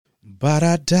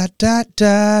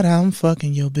Ba-da-da-da-da, I'm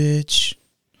fucking your bitch.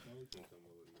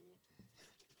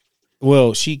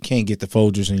 Well, she can't get the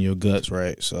Folgers in your guts,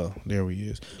 right? So there we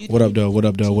is. What up, though? What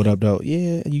up, though? What up, though?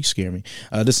 Yeah, you scare me.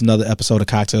 This is another episode of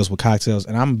Cocktails with Cocktails,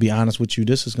 and I'm gonna be honest with you.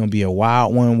 This is gonna be a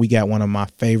wild one. We got one of my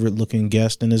favorite looking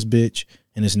guests in this bitch,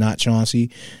 and it's not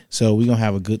Chauncey. So we gonna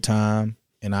have a good time,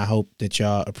 and I hope that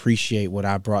y'all appreciate what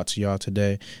I brought to y'all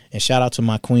today. And shout out to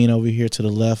my queen over here to the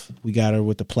left. We got her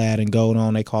with the plaid and gold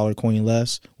on. They call her Queen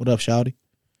Les. What up, shawty?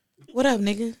 What up,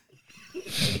 nigga?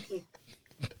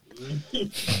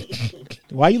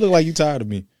 Why you look like you tired of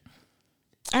me?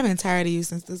 I've been tired of you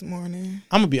since this morning.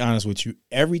 I'm gonna be honest with you.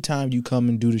 Every time you come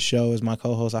and do the show as my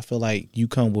co-host, I feel like you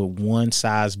come with one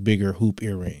size bigger hoop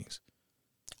earrings.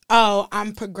 Oh,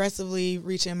 I'm progressively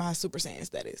reaching my Super Saiyan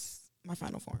status, my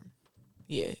final form.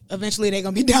 Yeah, eventually they're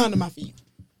gonna be down to my feet.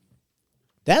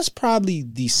 That's probably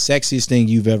the sexiest thing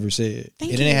you've ever said.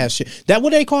 Thank it you. didn't have shit. That what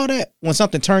they call that when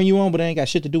something turn you on, but it ain't got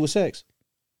shit to do with sex.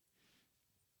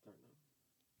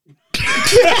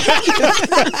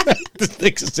 This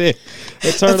nigga said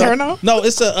a turn on? No,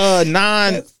 it's a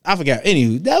non. I forgot.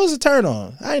 Anywho, that was a turn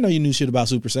on. I didn't know you knew shit about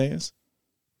Super Saiyans.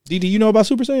 DeDe, you know about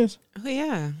Super Saiyans? Oh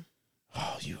yeah.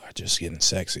 Oh, you are just getting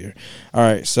sexier. All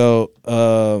right, so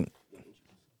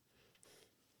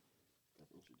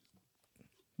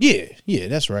yeah,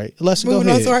 that's right. Let's go ahead.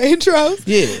 Moving on to our intros.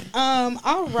 Yeah.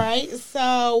 All right.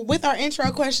 So with our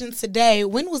intro questions today,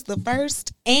 when was the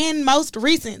first and most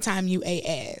recent time you ate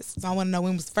ass? So I want to know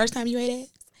when was the first time you ate ass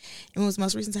and when was the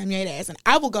most recent time you ate ass. And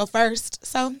I will go first.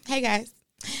 So hey guys,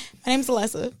 my name is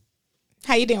Alyssa.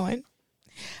 How you doing?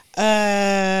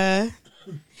 The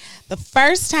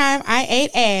first time I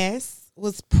ate ass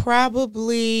was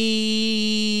probably,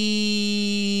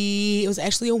 it was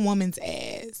actually a woman's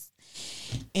ass.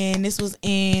 And this was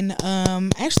in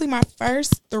actually my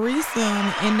first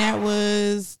threesome, and that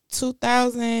was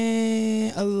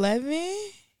 2011.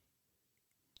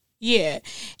 Yeah.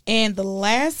 And the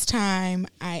last time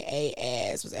I ate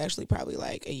ass was actually probably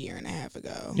like a year and a half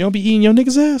ago. You don't be eating your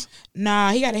nigga's ass?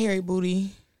 Nah, he got a hairy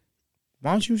booty.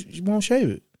 Why don't you won't shave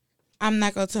it? I'm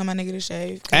not gonna tell my nigga to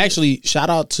shave. Actually, shout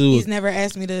out to. He's never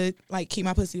asked me to like keep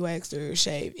my pussy waxed or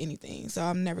shave anything, so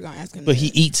I'm never gonna ask him. But he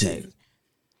eats shave. it.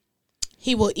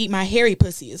 He will eat my hairy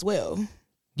pussy as well.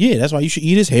 Yeah, that's why you should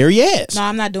eat his hairy ass. No,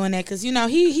 I'm not doing that because you know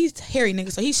he's hairy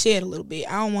nigga, so he shed a little bit.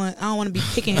 I don't want to be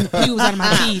picking pubes out of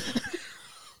my teeth.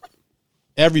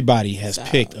 Everybody has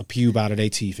picked a pube out of their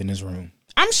teeth in this room.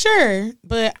 I'm sure,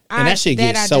 but and that shit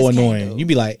gets so annoying. You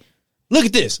be like, look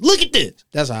at this, look at this.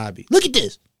 That's how I be. Look at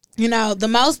this. You know, the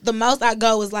most I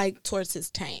go is like towards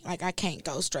his taint. Like I can't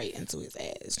go straight into his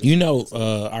ass. You know,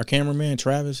 our cameraman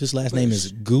Travis, his last name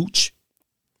is Gooch.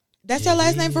 That's your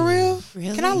last name for real?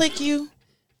 Really? Can I lick you?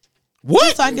 What?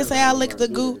 Just so I can say I licked the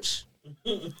gooch.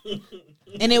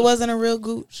 And it wasn't a real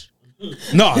gooch.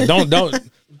 No, don't.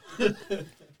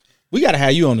 We gotta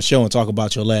have you on the show and talk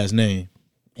about your last name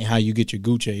and how you get your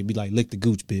gooch. You'd be like, lick the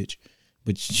gooch, bitch.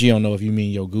 But she don't know if you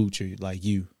mean your gooch or like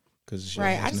you.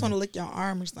 Right, I just want to lick your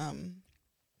arm or something.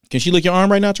 Can she lick your arm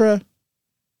right now, Trav?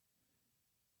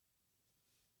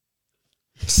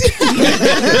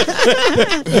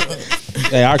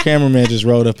 Hey, our cameraman just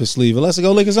rolled up his sleeve. Let's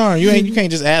go lick his arm. You can't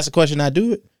just ask a question, not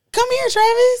do it. Come here,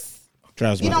 Travis.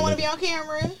 Travis, you don't want to be on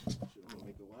camera.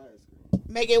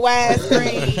 Make it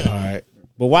widescreen. All right,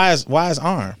 but why is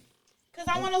arm? Because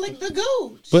I want to lick the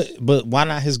gooch. But why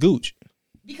not his gooch?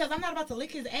 Because I'm not about to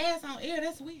lick his ass on air.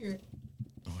 That's weird.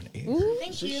 Ooh.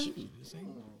 Thank you.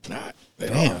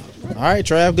 Damn. All right,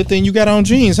 Trav. Good thing you got on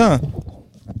jeans, huh?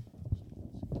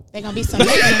 They're gonna be some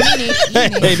licking in a minute.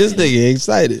 Hey, this nigga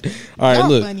excited. All right,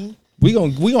 look. Funny. We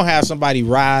gonna have somebody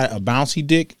ride a bouncy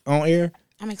dick on air.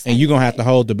 I'm excited. And you gonna have to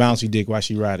hold the bouncy dick while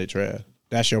she ride it, Trav.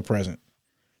 That's your present.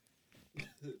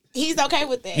 He's okay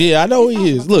with that. Yeah, I know he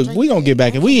is. Look, we gonna get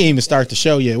back and we ain't even start the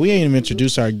show yet. We ain't even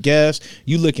introduced our guests.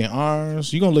 You licking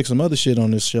arms. You gonna lick some other shit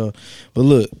on this show. But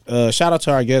look, shout out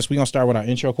to our guests. We gonna start with our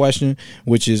intro question,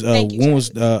 which is when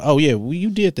was you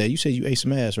did that. You said you ate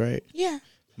some ass, right? Yeah.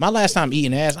 My last time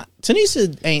eating ass,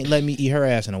 Tanisha ain't let me eat her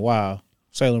ass in a while.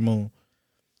 Sailor Moon.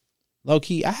 Low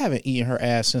key, I haven't eaten her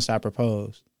ass since I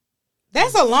proposed.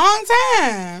 That's a long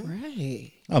time.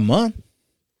 Right. A month.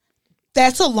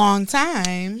 That's a long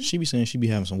time. She be saying she be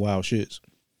having some wild shits.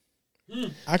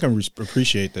 I can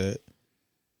appreciate that.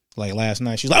 Like last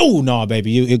night, she's like, "Oh no,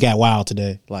 baby, it got wild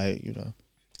today." Like, you know.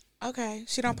 Okay,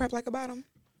 she don't prep like a bottom.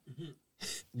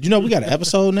 You know, we got an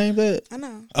episode named that. I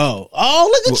know. Oh,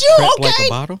 look at you. Prep Okay. like a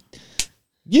bottle?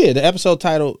 Yeah, the episode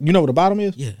title. You know what a bottom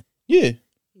is? Yeah. Yeah.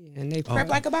 And they prep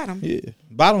like a bottom. Yeah,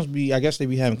 bottoms be. I guess they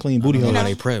be having clean booty holes.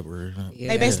 They prep.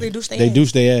 They basically douche their They ass.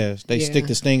 douche their ass. They stick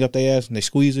the sting up their ass and they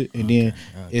squeeze it, and then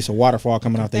it's a waterfall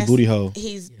coming out their booty hole.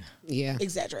 He's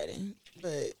exaggerating,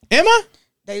 but am I?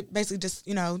 They basically just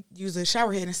use a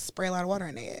shower head and spray a lot of water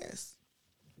in their ass.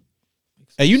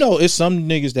 Hey, it's some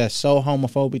niggas that's so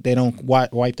homophobic they don't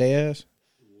wipe their ass.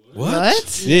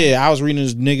 What? Yeah, I was reading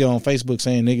this nigga on Facebook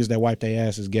saying niggas that wipe their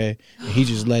ass is gay, and he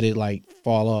just let it like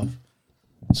fall off.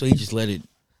 So he just let it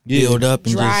build up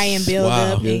and dry and build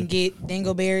up Yeah. and get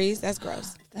dingleberries. That's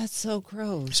gross. That's so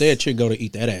gross. Say a chick go to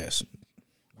eat that ass.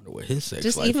 I wonder what his sex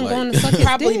Just life even like. going to suck his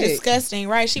Probably dick. disgusting,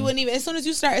 right? She wouldn't even. As soon as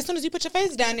you put your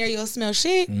face down there, you'll smell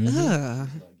shit. Ugh.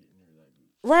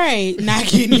 Right? Not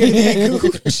getting near that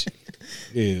gooch.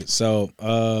 Yeah. So,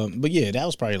 but yeah, that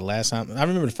was probably the last time. I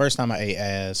remember the first time I ate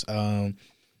ass.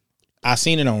 I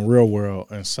seen it on Real World,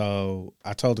 and so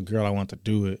I told the girl I wanted to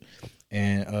do it,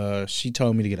 and she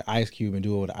told me to get an ice cube and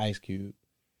do it with an ice cube.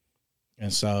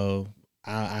 And so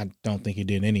I don't think it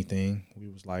did anything. We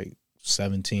was like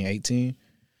 17, 18,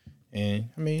 and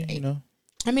I mean,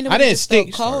 I I didn't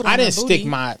stick. Cold I on didn't her stick booty.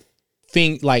 my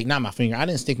not my finger. I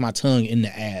didn't stick my tongue in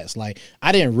the ass. Like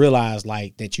I didn't realize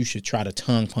like that you should try to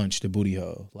tongue punch the booty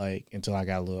hole like until I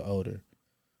got a little older.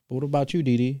 But what about you,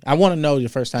 DeDe? I want to know the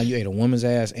first time you ate a woman's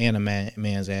ass and a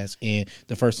man's ass, and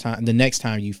the next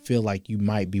time you feel like you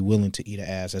might be willing to eat an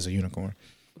ass as a unicorn.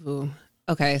 Ooh.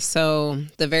 Okay, so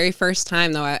the very first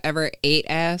time though I ever ate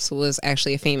ass was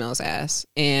actually a female's ass,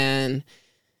 and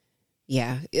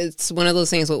yeah, it's one of those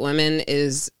things with women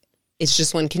is it's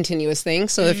just one continuous thing.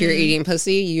 So if you're eating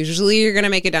pussy, usually you're gonna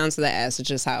make it down to the ass. It's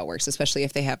just how it works, especially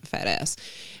if they have a fat ass.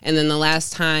 And then the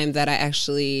last time that I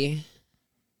actually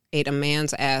ate a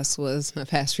man's ass was my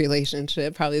past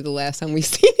relationship. Probably the last time we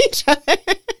seen each other.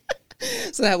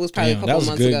 So that was probably a couple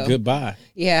months ago. Goodbye.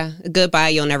 Yeah, goodbye.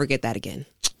 You'll never get that again.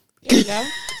 There you go.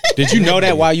 Did you know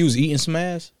that while you was eating some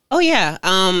ass? Oh yeah.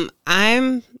 I'm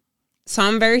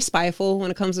very spiteful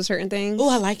when it comes to certain things. Oh,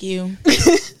 I like you.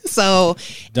 So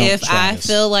Don't if try I us.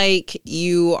 feel like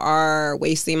you are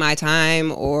wasting my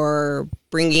time or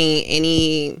bringing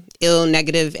any ill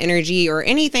negative energy or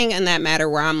anything in that matter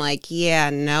where I'm like, yeah,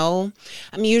 no,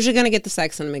 I'm usually going to get the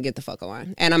sex and I'm going to get the fuck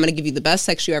on. And I'm going to give you the best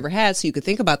sex you ever had so you could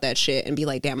think about that shit and be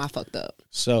like, damn, I fucked up.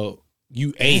 So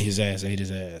you ate his ass.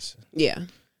 Yeah.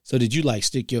 So did you like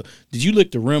did you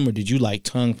lick the rim or did you like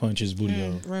tongue punch his booty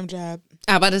hole? Rim job.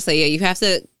 I was about to say, yeah, you have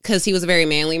to, because he was a very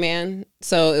manly man.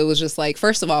 So it was just like,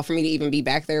 first of all, for me to even be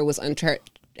back there was uncharted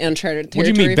territory. What do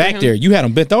you mean for back him. there? You had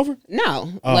him bent over?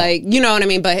 No, Oh. like, you know what I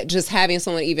mean? But just having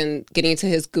someone even getting to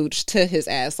his gooch, to his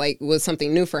ass, like, was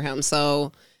something new for him.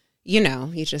 So, you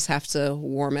just have to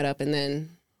warm it up and then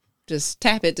just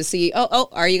tap it to see,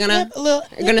 are you gonna, Yep, a little,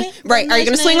 are you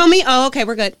gonna swing on me? Oh, okay,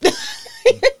 we're good.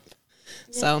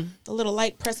 So, the little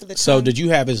light press of the tongue. So did you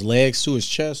have his legs to his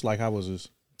chest? Like how was his?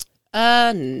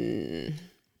 now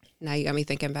you got me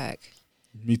thinking back.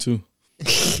 Me too.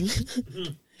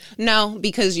 No,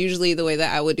 because usually the way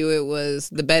that I would do it was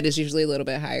the bed is usually a little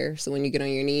bit higher. So when you get on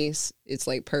your knees, it's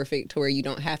like perfect to where you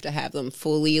don't have to have them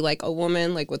fully like a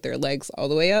woman, like with their legs all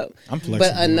the way up. I'm flexible.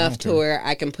 But enough to where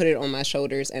I can put it on my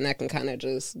shoulders and I can kind of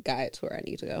just guide to where I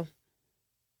need to go.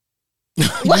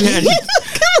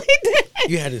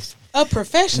 You had this. a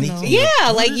professional. Yeah,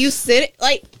 like you sit,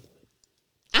 like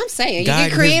I'm saying, you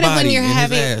get creative when you're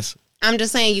having. I'm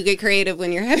just saying, you get creative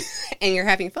when you're having and you're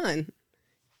having fun.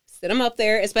 Sit them up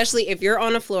there, especially if you're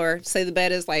on the floor. Say the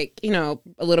bed is like, a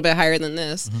little bit higher than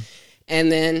this,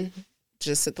 and then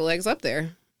just sit the legs up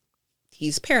there.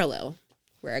 He's parallel.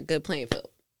 We're a good playing field.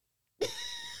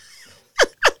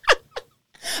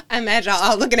 I imagine y'all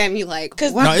all looking at me like,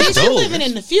 Because No, it's you're dope. living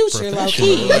in the future, low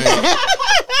key.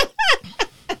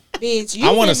 Bitch, you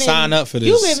I want to living- sign up for this.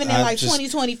 You living in I like just-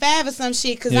 2025 or some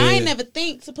shit. Because Yeah. I ain't never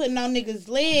think to putting on niggas'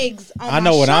 legs on I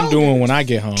know my what I'm doing shoulders. when I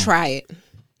get home. try it.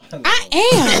 I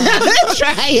am.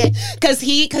 Try it.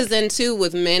 Because then too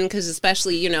with men, because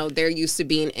especially, they're used to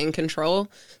being in control.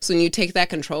 So when you take that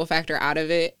control factor out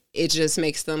of it, it just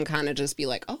makes them kind of just be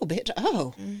like, oh, bitch,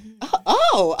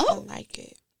 oh, I like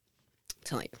it.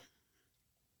 Tell you.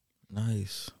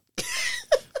 Nice.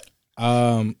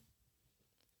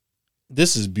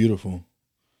 This is beautiful.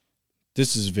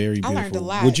 This is very beautiful. I learned a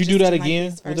lot. Would you do just that in, like, again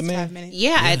these with a first man? 5 minutes.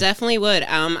 Yeah, I definitely would.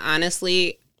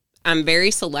 Honestly, I'm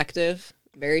very selective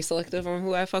on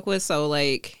who I fuck with. So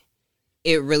like,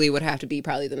 it really would have to be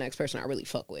probably the next person I really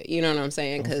fuck with. You know what I'm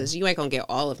saying? Because you ain't gonna get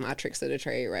all of my tricks of the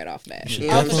trade right off bat. You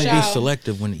know what I'm for saying? Definitely be sure.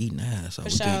 selective when eating ass. I For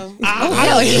would sure.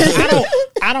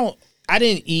 think. I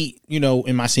didn't eat,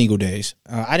 in my single days.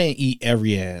 I didn't eat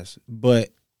every ass, but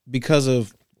because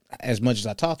of as much as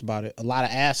I talked about it, a lot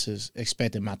of asses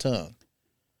expected my tongue.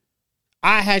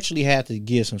 I actually had to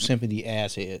give some sympathy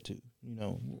ass head to, you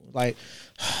know, like,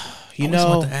 you know.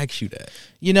 I was about to ask you that.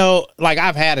 You know, like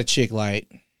I've had a chick like,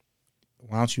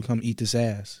 why don't you come eat this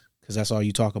ass? Because that's all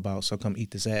you talk about. So come eat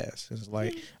this ass. It's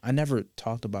like, I never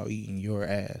talked about eating your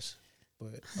ass,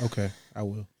 but okay, I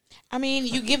will. I mean,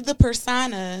 you give the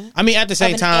persona. I mean, at the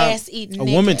same time, a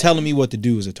woman telling me what to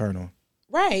do is a turn on.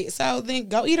 Right. So then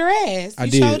go eat her ass. I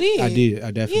did.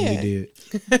 I definitely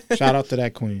did. Shout out to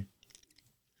that queen.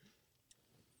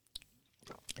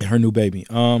 And her new baby.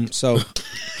 So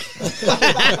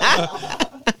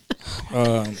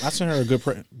I sent her a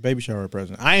good baby shower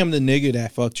present. I am the nigga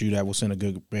that fucked you that will send a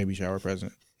good baby shower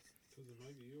present.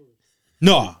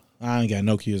 No, I ain't got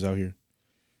no kids out here.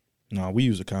 No, we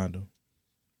use a condom.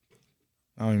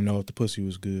 I don't even know if the pussy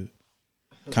was good.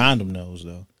 Condom knows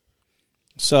though.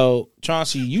 So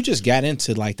Chauncey, you just got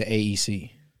into like the AEC.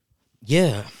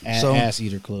 Yeah. So ass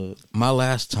eater club. My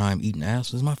last time eating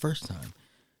ass was my first time.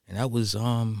 And that was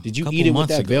Did you eat it with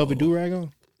that velvet do-rag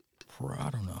on? I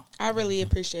don't know. I really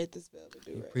appreciate this velvet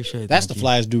do-rag. Appreciate it. That's the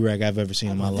flyest do-rag I've ever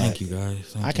seen in my life. Thank you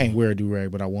guys. I can't wear a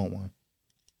do-rag, but I want one.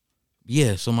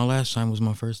 Yeah, so my last time was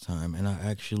my first time, and I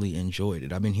actually enjoyed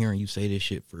it. I've been hearing you say this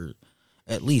shit for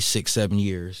at least 6-7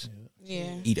 years.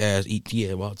 Yeah. Eat ass,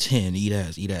 about 10. Eat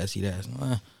ass.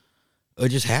 It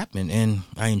just happened, and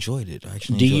I enjoyed it. I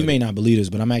actually enjoyed you may not believe this,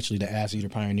 but I'm actually the ass eater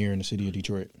pioneer in the city of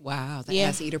Detroit. Wow, the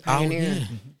ass eater pioneer.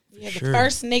 Yeah, the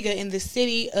first nigga in the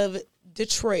city of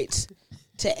Detroit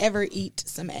to ever eat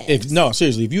some ass.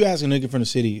 Seriously, if you ask a nigga from the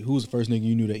city, who's the first nigga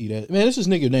you knew that eat ass? Man, this is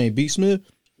nigga named B. Smith.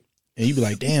 And you be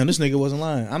like, damn, this nigga wasn't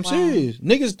lying. I'm serious.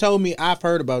 Niggas told me I've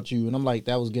heard about you, and I'm like,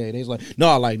 that was gay. They was like,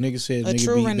 no, like niggas said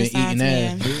nigga been eating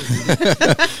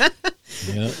ass.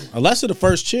 Yeah. Unless it's the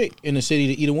first chick in the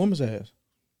city to eat a woman's ass.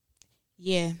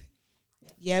 Yeah.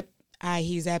 Yep.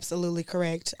 He's absolutely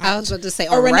correct. I was about to say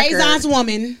a Renaissance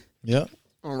woman. Yep.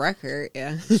 On record,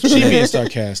 yeah. She being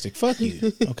sarcastic. Fuck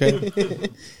you. Okay.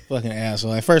 Fucking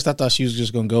asshole. At first I thought she was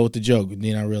just gonna go with the joke, and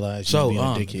then I realized she was being a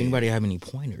dickhead. Anybody have any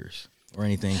pointers or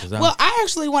anything? Well, I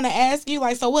actually want to ask you,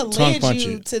 like, so what led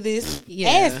you to this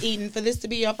ass eating for this to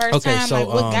be your first time? So, like,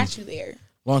 what got you there?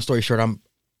 Long story short,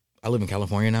 I live in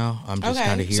California now. I'm just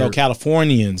kind of here. So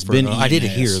Californians been eating I did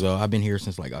it ass. here though. I've been here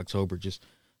since like October. Just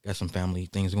got some family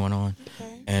things going on,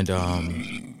 and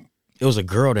it was a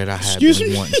girl that I had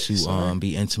been wanting to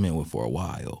be intimate with for a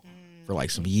while, for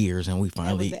like some years, and we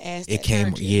finally it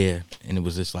came. Yeah, and it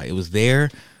was just like it was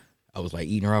there. I was like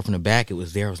eating her off in the back. It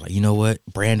was there. I was like, you know what?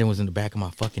 Brandon was in the back of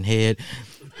my fucking head.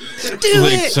 Do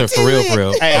it. So for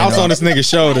real. Hey, I was on this nigga's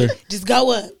shoulder. Just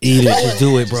go up. Eat it. Just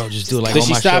do it, bro. Just do it. Like did on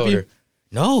she my stop shoulder.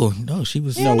 You? No, she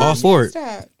was all for it.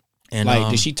 And like,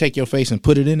 did she take your face and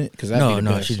put it in it? Cause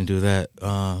no, she didn't do that.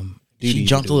 She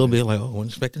jumped a little bit, like,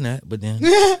 wasn't expecting that, but then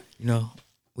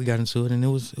we got into it, and it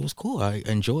was cool. I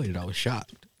enjoyed it. I was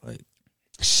shocked, like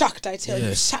shocked. I tell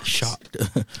you, shocked.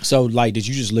 So, like, did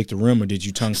you just lick the rim, or did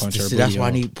you tongue punch her? See, that's why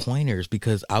I need pointers,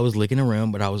 because I was licking the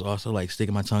rim, but I was also like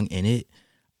sticking my tongue in it.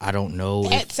 I don't know.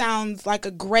 That sounds like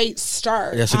a great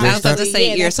start. That's a great start. I was about to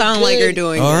say, you sound like you're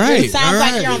doing all right. It sounds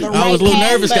like you're on the right path. I was a little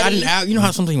nervous. I didn't. You know how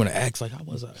something you want to act like. How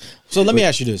was I? So let me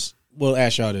ask you this. We'll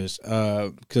ask y'all this,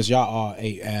 because y'all all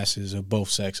ate asses of both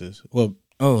sexes. Well,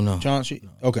 oh no, Chauncey.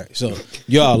 Okay, so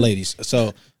y'all ladies.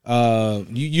 So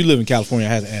you live in California,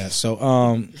 has an ass.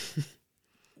 So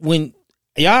when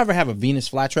y'all ever have a Venus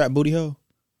flytrap booty hole?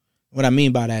 What I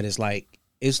mean by that is like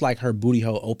it's like her booty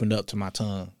hole opened up to my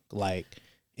tongue, like.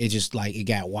 It just like it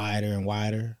got wider and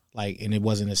wider, like, and it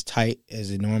wasn't as tight as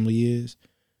it normally is,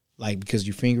 like because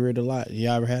you finger it a lot.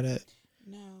 Y'all ever had that?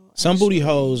 No. Some booty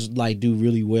holes like do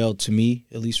really well to me,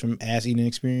 at least from ass eating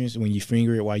experience, when you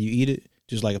finger it while you eat it,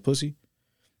 just like a pussy.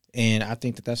 And I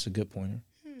think that's a good pointer.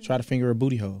 Try to finger a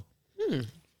booty hole.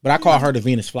 But I call her the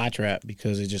Venus flytrap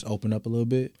because it just opened up a little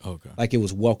bit. Okay. Like it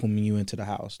was welcoming you into the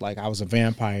house. Like I was a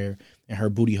vampire, and her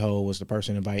booty hole was the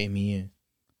person inviting me in.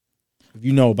 If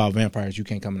you know about vampires, you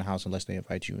can't come in the house unless they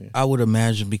invite you in. I would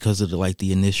imagine because of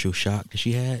the initial shock that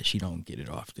she had, she don't get it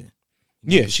often.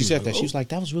 Yeah, she said that. She was like,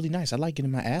 that was really nice. I like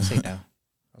getting my ass ate down.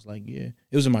 I was like, yeah.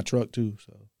 It was in my truck too.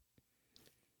 So.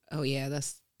 Oh yeah,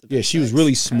 that's she was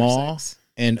really small.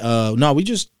 And no, we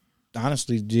just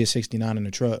honestly did 69 in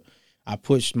the truck. I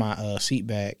pushed my seat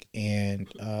back and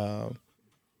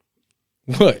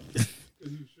what?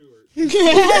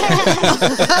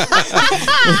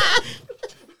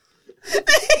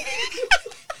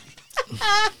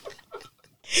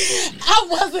 I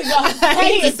wasn't gonna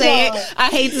say it. I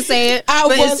hate to say it.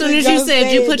 But as soon as you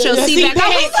said you put your seat back,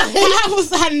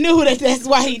 I knew that's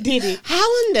why he did it.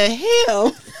 How in the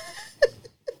hell?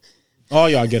 All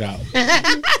y'all get out.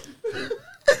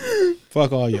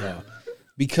 Fuck all y'all.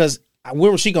 Because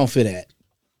where was she gonna fit at?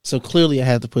 So clearly I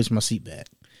had to push my seat back.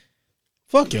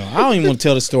 Fuck y'all. I don't even want to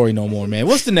tell the story no more, man.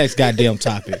 What's the next goddamn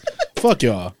topic? Fuck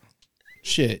y'all.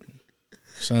 Shit.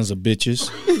 Sons of bitches.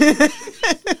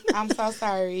 I'm so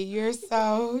sorry. You're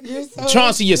so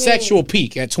Chauncey, your sweet. sexual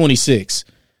peak at 26.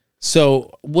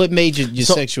 So what made your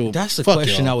sexual? That's the fuck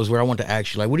question y'all. that was where I want to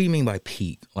ask you. Like, what do you mean by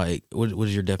peak? Like, what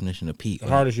is your definition of peak? The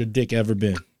hardest your dick ever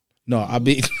been. No, I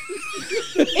be.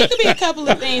 It could be a couple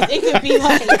of things. It could be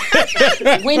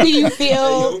like, when do you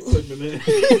feel?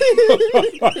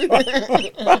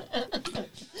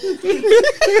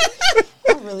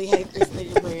 I really hate this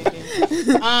nigga,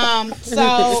 Brandon.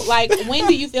 So like, when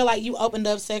do you feel like you opened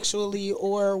up sexually,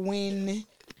 or when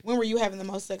were you having the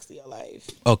most sex of your life?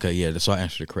 Okay, yeah, so I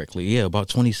answered it correctly. Yeah, about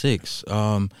 26.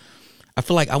 I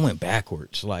feel like I went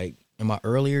backwards. Like in my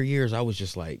earlier years, I was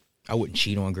just like, I wouldn't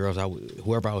cheat on girls.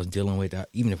 Whoever I was dealing with,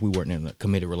 even if we weren't in a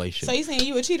committed relationship. So you saying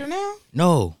you a cheater now?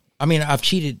 No, I mean I've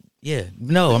cheated. Yeah,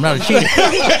 no, I'm not a cheater.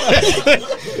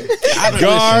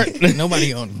 Guard.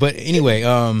 Nobody on. But anyway,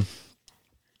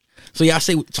 so yeah, I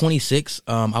say 26.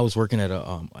 I was working at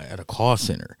a call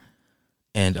center,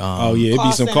 and Oh yeah, it'd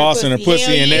be some call center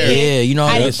pussy in there. yeah, you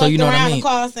know, so you know what I mean.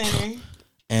 Call center.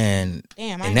 And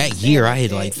Damn, I in that ain't year, saying I had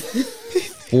that. like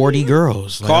 40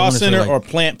 girls. Like, I Call wanna say, center like- or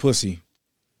plant pussy.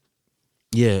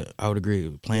 Yeah, I would agree.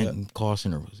 Plant and call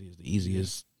center was the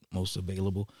easiest, most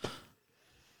available.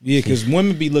 Yeah, because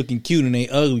women be looking cute and they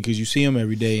ugly because you see them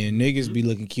every day, and niggas be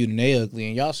looking cute and they ugly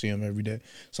and y'all see them every day.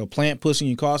 So plant pussy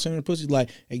and call center pussy, like,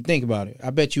 hey, think about it. I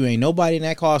bet you ain't nobody in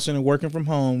that call center working from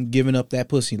home giving up that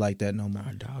pussy like that no more.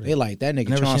 I doubt it. They like that nigga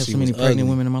Never seen Chauncey so many was pregnant ugly.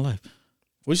 women in my life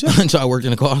What you say? until I worked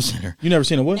in a call center. You never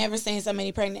seen a what? Never seen so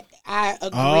many pregnant. I agree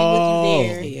Oh. with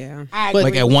you there. Yeah. I agree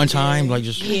Like at with one you there. time, like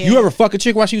just Yeah. You ever fuck a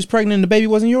chick while she was pregnant and the baby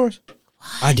wasn't yours?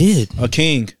 I did, A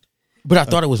king. but I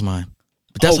thought it was mine.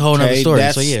 But that's a whole nother Okay, story.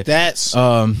 That's, So yeah, that's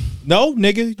um, no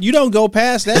nigga. You don't go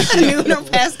past that shit. No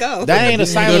pass go. That ain't a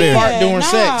silent there. fart during No.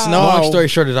 sex. No. long story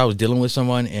short is I was dealing with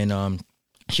someone and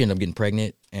she ended up getting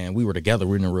pregnant and we were together. We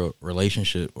were in a real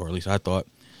relationship, or at least I thought.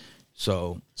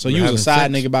 So So we you were was a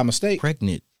having side sex, nigga by mistake.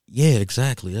 pregnant. Yeah,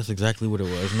 exactly. That's exactly what it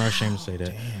was. I'm not ashamed to say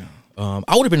that.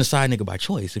 I would have been a side nigga by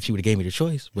choice if she would have gave me the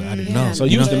choice, but I didn't know. So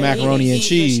you was the But macaroni he and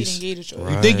didn't eat, but she cheese. didn't get it, sure.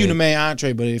 Right. You think you the main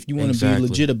entree, but if you want to Exactly. be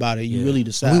legit about it, you Yeah. really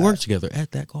decide. We worked together at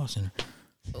that call center.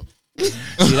 See,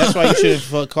 that's why you should have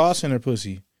fucked call center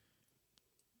pussy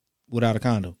without a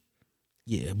condom.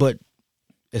 Yeah, but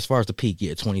as far as the peak,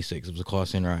 yeah, 26. It was a call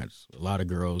center. I had a lot of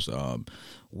girls.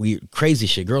 Weird, crazy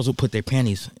shit. Girls would put their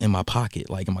panties in my pocket,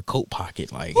 like in my coat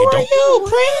pocket. Like, Who are you,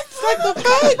 Prince? Like the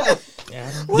fuck?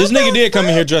 This nigga did come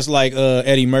in here dressed like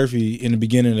Eddie Murphy in the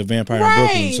beginning of Vampire in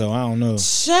Brooklyn, Right. so I don't know.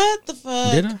 Shut the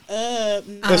fuck Did I? up.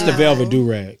 That's the No. velvet do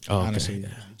rag. Oh, okay. Honestly,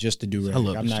 just the do rag. I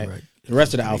love I'm this not. do-rag. The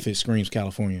rest of the outfit screams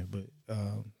California, but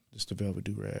just the velvet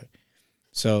do rag.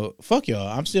 So fuck y'all.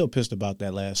 I'm still pissed about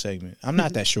that last segment. I'm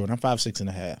not that short. I'm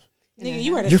 5'6.5". Nigga,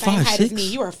 you are the You're same height as 5'6"? me.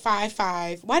 You are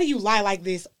 5'5". Why do you lie like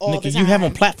this all the Nigga, time? you have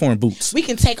on platform boots. We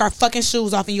can take our fucking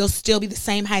shoes off and you'll still be the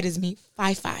same height as me.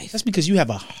 5'5". That's because you have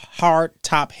a hard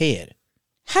top head.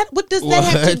 What does that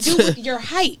have to What? do with your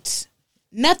height?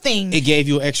 Nothing. It gave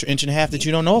you an extra inch and a half that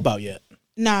you don't know about yet.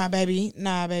 Nah, baby.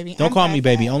 Don't I'm call me 5'5".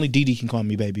 baby. Only DeDe can call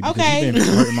me baby because Okay. you've been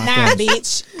hurting my Nah,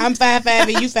 feelings. bitch. I'm 5'5"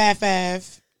 and you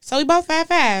 5'5". So we both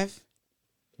 5'5".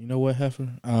 You know what, Heifer?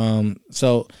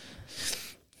 So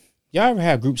y'all ever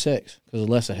have group sex? Because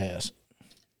Alessa has.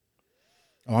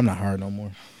 Oh, I'm not hard no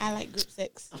more. I like group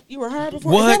sex. You were hard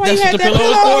before. What? Is that why you That's had what the that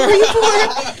pillow was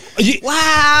pillow over you for?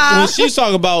 Wow. When she's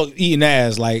talking about eating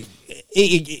ass, like,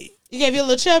 You gave you a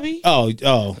little chubby? oh,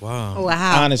 Wow.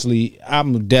 Wow. honestly,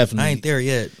 I'm definitely. I ain't there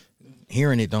yet.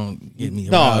 Hearing it don't get me.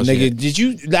 No, aroused nigga, yet. did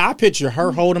you? I picture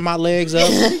her holding my legs up,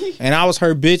 and I was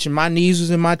her bitch, and my knees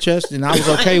was in my chest, and I was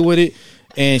okay with it,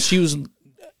 and she was, and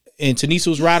Tanisha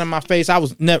was riding my face. I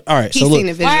was never all right. He's So look, seen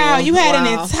a visual. Wow, you had an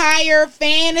Wow. entire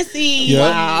fantasy. yeah,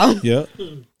 Wow. yeah.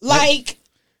 Like,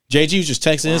 JG was just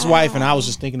texting his wife, and I was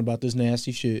just thinking about this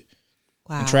nasty shit.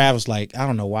 Wow. And Trav was like, I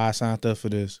don't know why I signed up for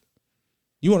this.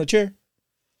 You want a chair?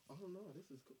 I'm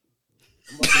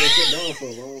about to go sit down for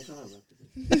a long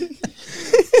time.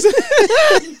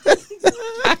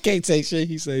 I can't take shit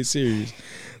he say serious.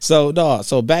 So no,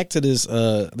 so back to this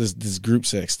this group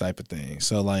sex type of thing.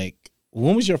 So like,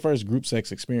 when was your first group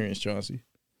sex experience, Chauncey?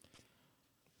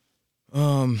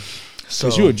 So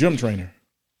Because you a gym trainer.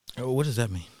 what does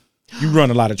that mean? You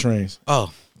run a lot of trains.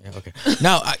 Oh, yeah, okay.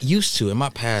 Now, I used to, in my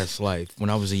past life, when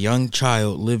I was a young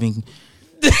child living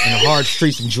in the hard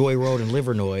streets of Joy Road and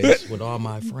Livernois with all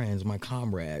my friends, my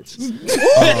comrades.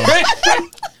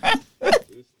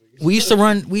 We used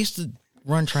to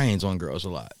run trains on girls a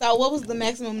lot. So what was the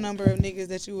maximum number of niggas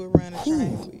that you would run a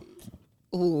train with?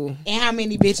 Ooh. And how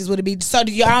many bitches would it be? So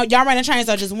do y'all run a train?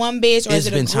 So just one bitch, or It's is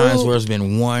it been a group? times where it's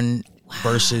been 1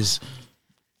 versus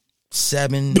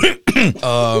 7.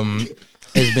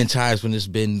 It's been times when it's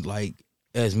been like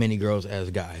as many girls as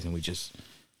guys, and we just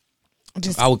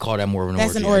I would call that more of an orgy.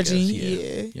 That's an orgy.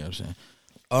 Yeah. You know what I'm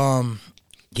saying?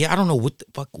 Yeah, I don't know what the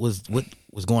fuck was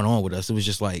going on with us. It was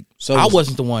just like I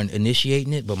wasn't the one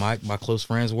initiating it, but my close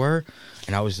friends were,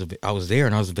 and I was there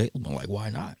and I was available. I'm like, why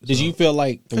not? Did you feel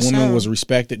like the woman was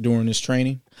respected during this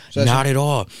training session? Not at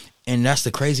all. And that's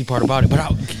the crazy part about it.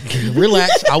 But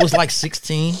relax. I was like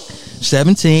 16,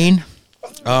 17.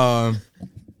 I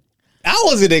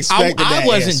wasn't expecting that. I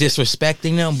wasn't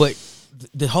disrespecting them, but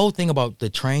the whole thing about the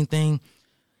train thing,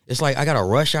 it's like I got a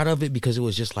rush out of it because it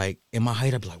was just like in my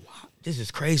head, I'd be like, wow, this is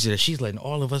crazy that she's letting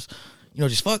all of us,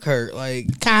 just fuck her. Like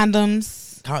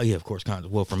Condoms. Yeah, of course, condoms.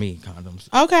 Well, for me, condoms.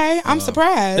 Okay, I'm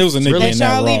surprised. It was a nigga that in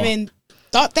that y'all raw. even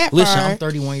thought that Listen, far. I'm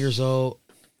 31 years old.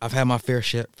 I've had my fair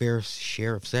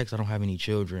share of sex. I don't have any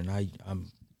children. I'm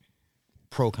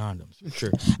pro condoms. Sure.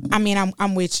 I mean,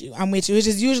 I'm with you. It's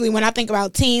just usually when I think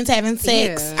about teens having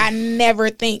sex, Yeah. I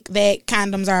never think that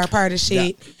condoms are a part of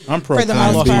shit. I'm pro For the I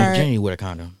most lost my part. virginity with a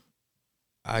condom.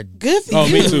 Good for Oh,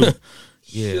 you. me too.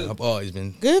 Yeah, I've always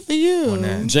been Good for you. on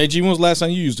that. JG, when was the last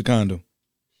time you used a condom?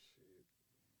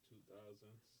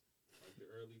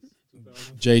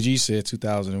 JG said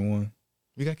 2001.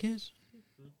 You got kids?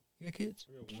 You got kids?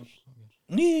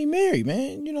 He ain't married,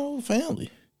 man. Family.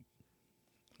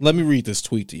 Let me read this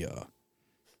tweet to y'all.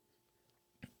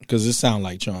 Because it sound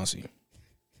like Chauncey.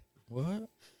 What?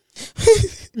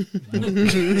 Let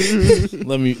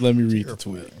me read the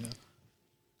tweet.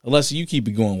 Unless you keep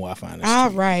it going while I find this All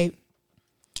tweet. right.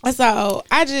 So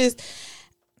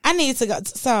I need to go.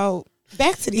 So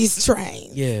back to these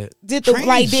trains. Yeah. Did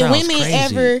Trains did sounds women crazy.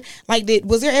 ever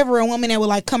was there ever a woman that would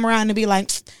like come around and be like,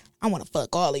 I want to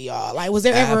fuck all of y'all? Like, was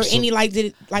there ever any was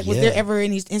there ever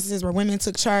any instances where women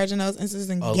took charge in those instances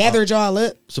and gathered y'all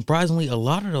up? Surprisingly, a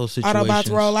lot of those situations,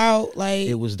 Autobots roll out. Like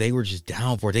they were just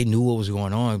down for it. They knew what was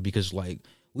going on because like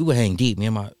we would hang deep. Me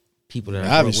and my people that I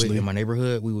grew up Obviously. with in my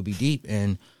neighborhood, we would be deep,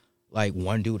 and like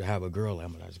one dude would have a girl,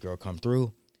 like this girl come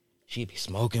through. She'd be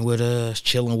smoking with us,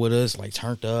 chilling with us, like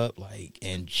turned up, like,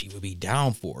 and she would be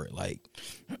down for it. Like,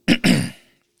 I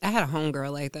had a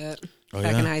homegirl like that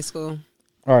back in high school.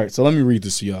 All right, so let me read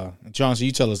this to y'all. Chauncey,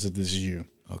 you tell us if this is you.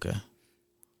 okay,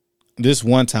 This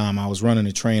one time I was running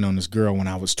a train on this girl when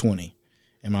I was 20.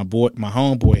 And my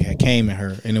homeboy had came at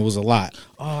her, and it was a lot.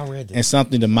 oh, I read that. And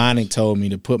something demonic told me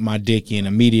to put my dick in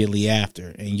immediately after.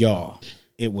 And y'all,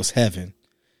 it was heaven.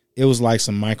 It was like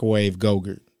some microwave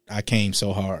Go-Gurt. I came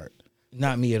so hard.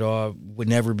 Not me at all. Would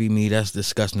never be me. That's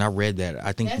disgusting. I read that.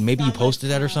 I think maybe you posted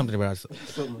that or something. But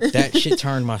that shit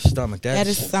turned my stomach. that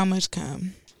is so much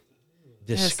cum.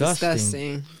 disgusting. That's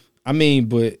disgusting. I mean,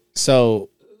 but so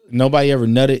nobody ever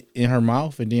nutted in her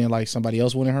mouth, and then like somebody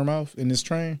else went in her mouth in this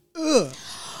train.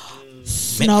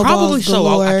 Snowballs Probably so.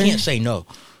 galore. I can't say no.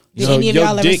 Did So any of your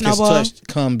y'all ever dick has snowball? touched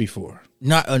cum before.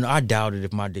 Not. I doubt it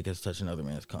if my dick has touched another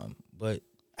man's cum. But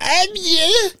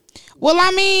Yeah. Well,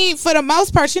 I mean, for the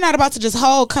most part, you're not about to just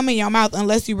hold cum in your mouth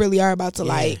unless you really are about to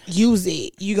like use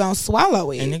it. You gonna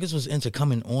swallow it. and niggas was into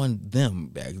coming on them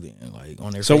back then, like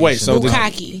on their. So face wait, and so all the-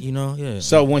 that. Bukkake. You know, yeah.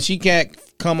 So when she can't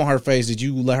come on her face, did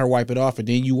you let her wipe it off and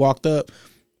then you walked up,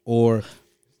 or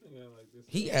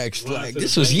He asked like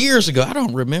this was years ago. I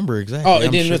don't remember exactly. oh, I'm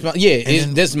and then sure.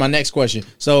 this is my next question.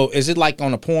 So is it like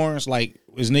on the porns, like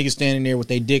is niggas standing there with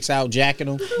their dicks out jacking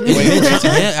them?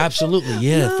 Yeah, absolutely.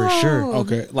 Yeah, for sure.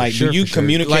 Okay, like Sure, do you for sure.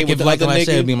 communicate like with the like other I nigga?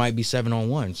 said, we might be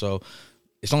 7-on-1, so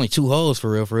it's only 2 holes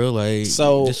for real. Like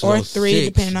So- this is or 06. 3,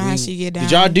 depending on how We- she get down.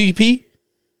 Did y'all DP?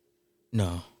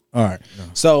 No, All right.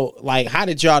 So, like, how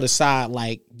did y'all decide,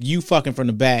 like, you fucking from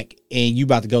the back and you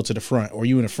about to go to the front, or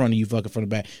you in the front and you fucking from the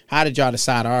back? How did y'all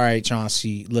decide, all right,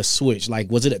 Chauncey, let's switch?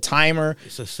 Like, was it a timer?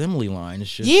 it's a assembly line.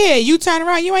 It's just Yeah, you turn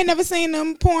around. You ain't never seen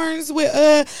them porns with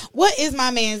what is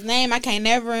my man's name? I can't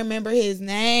never remember his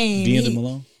name. D'Angelo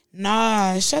Malone?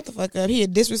 Nah, shut the fuck up. He a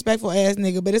disrespectful ass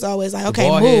nigga, but it's always like, okay,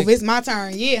 bald move. head. It's my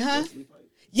turn. Yeah, huh?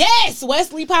 Yes,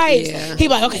 Wesley Pipes. Yeah. He be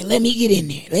like, okay, let me get in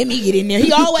there. Let me get in there.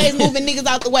 He always moving niggas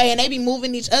out the way, and they be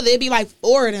moving each other. It be like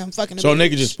 4 of them fucking. So a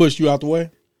nigga just pushed you out the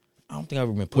way? I don't think I've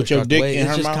ever been pushed your out the dick way. in It's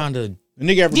her just mouth? kind of A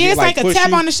nigga ever Yeah, get, it's like a push tap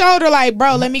you? on the shoulder, like,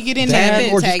 bro, let me get in there. Tap in,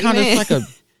 or just tag kind of him in. like a.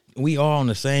 We all on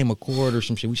the same accord or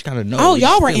some shit. We just kind of know. Oh, We y'all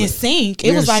just were feel in it. sync. We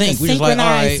It were was in like a sync. We just synchronized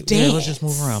all right, dance. yeah, let's just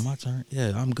move around. My turn.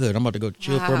 Yeah, I'm good. I'm about to go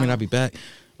chill for a minute. I'll be back.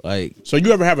 Like, So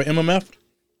you ever have an MMF?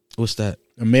 what's that?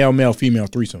 A male, female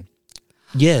threesome?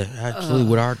 Yeah, actually,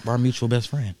 with our mutual best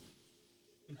friend.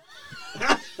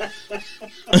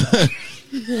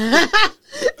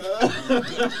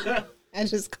 I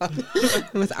just called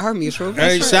it with our mutual.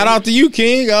 Hey, friend. shout out to you,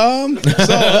 King.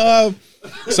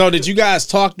 So did you guys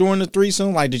talk during the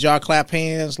threesome? Like, did y'all clap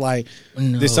hands? Like,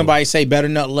 No. did somebody say better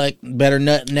nut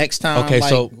next time? Okay, like,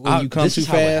 so when you come this too is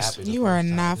how it fast. happened. You are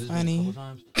not funny.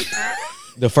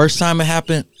 The first time it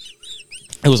happened,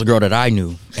 it was a girl that I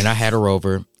knew, and I had her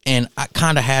over, and I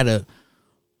kind of had an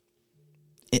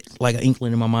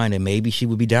inkling in my mind that maybe she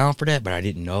would be down for that, but I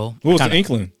didn't know. What was the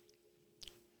inkling?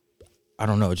 I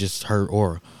don't know, just her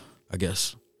aura, I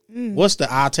guess. What's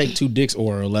the I'll take 2 dicks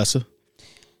aura, Alessa?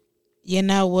 You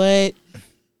know what?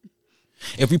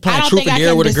 If we I play don't truth think or I dare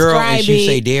can with a girl and describe she it.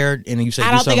 say dare and then you say I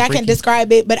do don't think something I can freaky,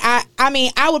 describe it, but I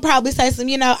mean, I would probably say some,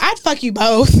 I'd fuck you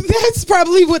both. That's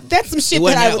probably that's some it shit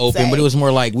wasn't that I that would open, say. but it was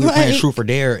more like we were playing Like- truth or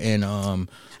dare, and I'm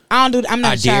not I a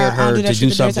dared child. I don't her do that to shit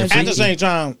do something dare At the type same shit.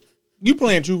 time, you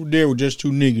playing truth or dare with just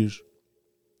 2 niggas.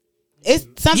 It's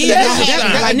something yeah, that don't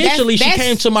happen. Like, initially she that's-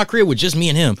 came to my crib with just me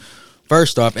and him.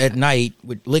 First off, at night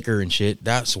with liquor and shit,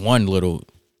 that's one little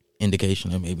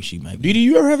indication that maybe she might be. DeDe,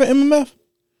 you ever have an MMF?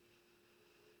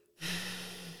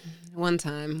 One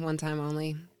time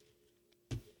only.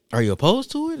 Are you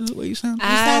opposed to it? Is that what you sound? You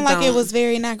sound like it don't- was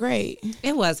very not great.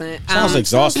 It wasn't. Sounds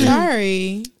exhausting.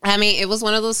 Sorry. I mean, it was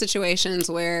one of those situations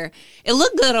where it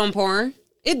looked good on porn.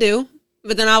 It do.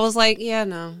 But then I was like, yeah,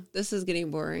 no, this is getting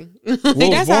boring. What was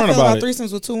That's how I boring feel about about it?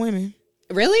 threesomes with 2 women.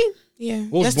 Really? Yeah.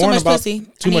 What was That's too boring much about pussy.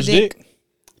 too I much need dick?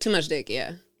 Too much dick,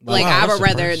 yeah. Wow, Like, I that's would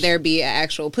rather surprising. there be an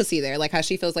actual pussy there. Like, how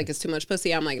she feels like it's too much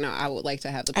pussy. I'm like, no, I would like to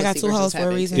have the I pussy. got 2 versus hoes for a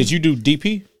having- reason. Did you do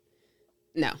DP?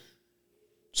 No.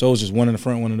 So it was just one in the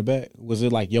front, one in the back. Was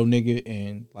it like yo nigga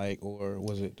and like, or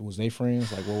was they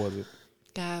friends? Like, what was it?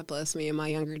 God bless me in my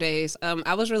younger days.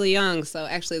 I was really young, so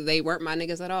actually they weren't my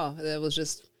niggas at all. It was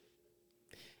just,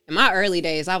 in my early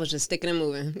days, I was just sticking and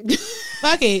moving.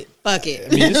 Fuck it. Fuck it.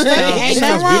 I mean, this Ain't sounds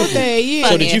nothing wrong with beautiful. that. Yeah. So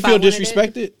Fuck did it, you if I feel wanted it.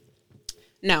 disrespected?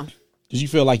 No, Did you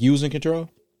feel like you was in control,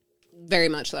 very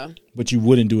much so. but you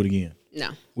wouldn't do it again?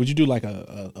 No. Would you do like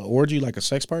a orgy, like a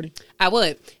sex party? I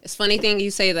would. It's funny thing you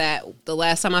say that. The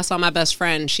last time I saw my best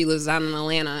friend, she lives down in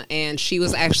Atlanta, and she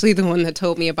was actually the one that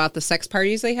told me about the sex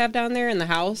parties they have down there in the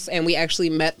house. And we actually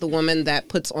met the woman that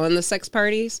puts on the sex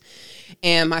parties.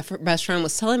 And my best friend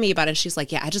was telling me about it. And she's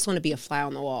like, yeah, I just want to be a fly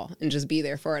on the wall and just be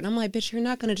there for it. And I'm like, bitch, you're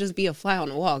not going to just be a fly on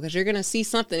the wall because you're going to see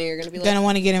something and you're going to be like, Gonna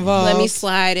want to get involved. let me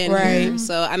slide in. Right. Here.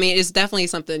 So, I mean, it's definitely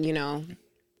something,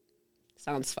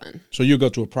 sounds fun. So you go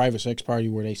to a private sex party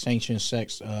where they sanction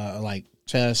sex, like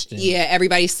test. And Yeah,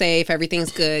 everybody's safe.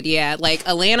 Everything's good. Yeah, like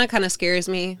Atlanta kind of scares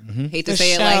me. Hate to For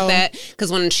say it sure. like that.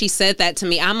 Because when she said that to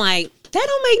me, I'm like, that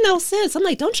don't make no sense. I'm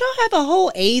like, don't y'all have a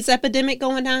whole AIDS epidemic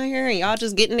going down here and y'all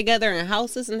just getting together in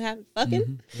houses and have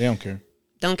fucking? They don't care.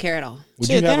 Don't care at all. Would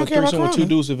Shit, you they have a don't care about threesome with 2 corona.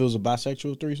 dudes if it was a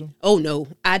bisexual threesome? Oh, no,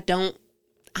 I don't.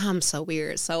 I'm so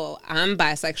weird. So I'm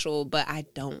bisexual, but I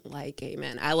don't like gay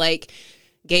men. I like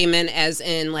gay men as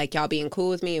in like y'all being cool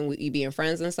with me and you being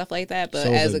friends and stuff like that. But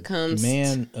So as is it comes,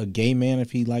 a gay man,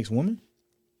 if he likes women,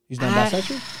 he's not I-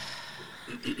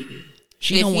 bisexual.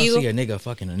 She If don't want to you- see a nigga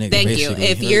fucking a nigga. thank you.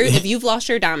 basically. If you've lost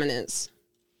your dominance,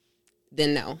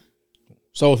 then no.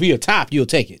 So if he a top, you'll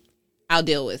take it. I'll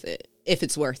deal with it if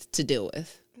it's worth to deal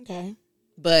with. Okay.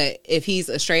 But if he's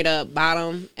a straight up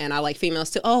bottom and I like females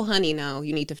too, oh honey, no,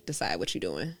 you need to decide what you're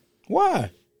doing.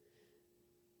 Why?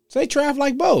 Say Trav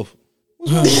like both.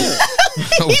 What's wrong with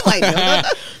that? He like,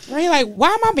 no. Right? Like, why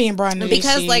am I being brought into this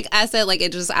Because shit? like I said, like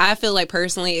it just I feel like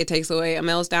personally it takes away a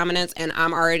male's dominance and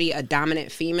I'm already a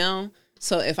dominant female.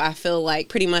 So if I feel like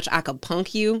pretty much I could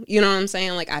punk you, you know what I'm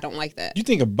saying? Like I don't like that. You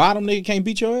think a bottom nigga can't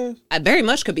beat your ass? I very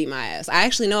much could beat my ass. I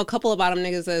actually know a couple of bottom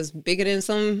niggas that's bigger than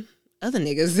some other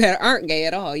niggas that aren't gay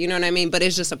at all. You know what I mean? But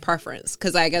it's just a preference.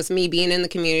 Because I guess me being in the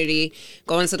community,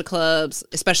 going to the clubs,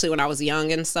 especially when I was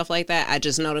young and stuff like that, I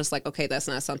just noticed like, okay, that's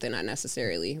not something I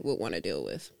necessarily would want to deal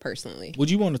with personally. Would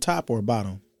you want a top or a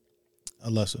bottom,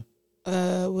 Alessa,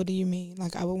 what do you mean?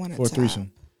 Like, I would want for a top.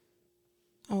 threesome?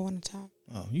 I would want a top.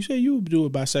 Oh, you say you would do a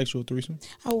bisexual threesome?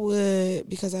 I would,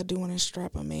 because I do want to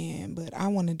strap a man, but I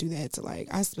want to do that to like,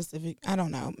 I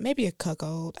don't know, maybe a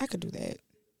cuckold. I could do that.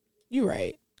 You're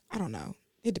right. I don't know.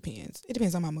 It depends. It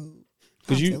depends on my mood.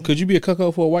 Could you be a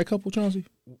cuckold for a white couple, Chauncey?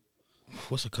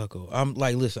 What's a cuckold? I'm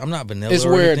like, listen, I'm not vanilla. It's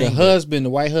or where anything, the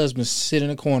white husband, sit in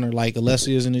a corner like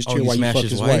Alessia is in his chair he while you smash fuck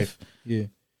his his wife? wife. Yeah,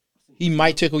 he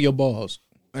might tickle your balls.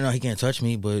 but, no, he can't touch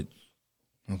me, but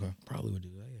Okay, probably would do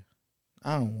that. Yeah.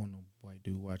 I don't want no white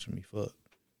dude watching me fuck.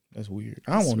 That's weird.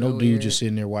 I don't want real no dude weird. just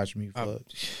sitting there watching me fuck.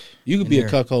 You could be a there.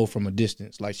 cuckold from a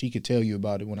distance. Like she could tell you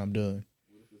about it when I'm done.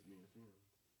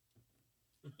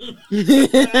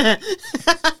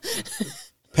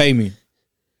 Pay me.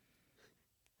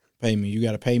 Pay me. You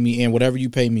got to pay me, and whatever you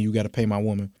pay me, you got to pay my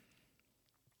woman.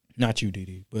 Not you,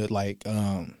 DeDe, but like,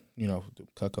 the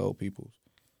cuckold people.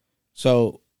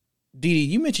 So, DeDe,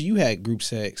 you mentioned you had group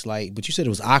sex, like, but you said it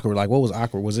was awkward. Like, what was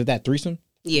awkward? Was it that threesome?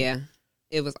 Yeah,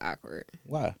 it was awkward.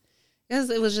 Why? Because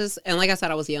it was just, and like I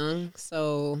said, I was young,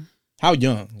 so. How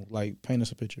young? Like, paint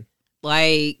us a picture.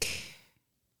 Like,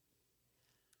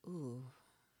 ooh,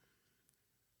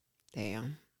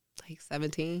 damn, like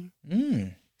 17,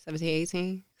 17,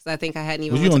 18. Because I think I hadn't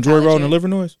even. Was you on Joy Road in the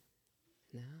Livernois?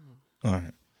 No. All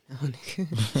right. No,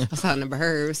 nigga. I was out in the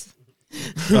burbs.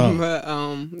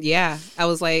 But yeah, I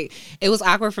was like, it was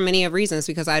awkward for many of reasons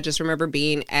because I just remember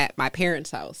being at my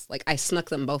parents' house. Like, I snuck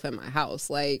them both at my house.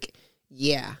 Like,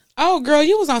 yeah. Oh, girl,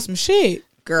 you was on some shit.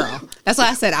 Girl. That's why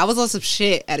I said I was on some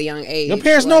shit at a young age. Your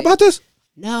parents know about this?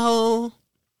 No.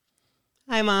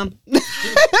 Hi, Mom.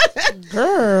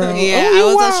 Girl. Yeah,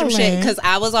 oh, I was on some shit wildin'. because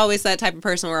I was always that type of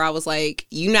person where I was like,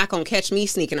 you're not going to catch me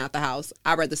sneaking out the house.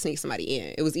 I'd rather sneak somebody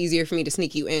in. It was easier for me to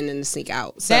sneak you in than to sneak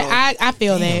out. So That, I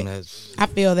feel Damn, that. that's- I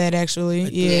feel that, actually.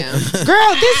 Yeah. yeah.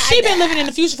 Girl, she been living in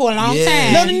the future for a long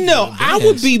Yeah. time. No. I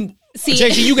would be. See-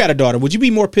 Jason, you got a daughter. Would you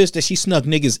be more pissed that she snuck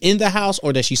niggas in the house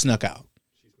or that she snuck out?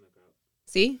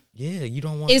 See? Yeah, you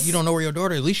don't want. It's- You don't know where your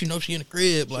daughter. At least you know she in the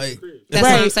crib. Like That's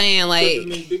Right. what I'm saying. Like,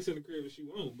 dicks in the crib if she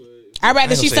won't, but I'd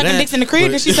rather I she ain't gonna say sucking that, dicks in the crib but-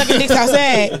 than she sucking dicks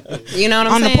outside you know what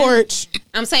I'm on saying? the porch.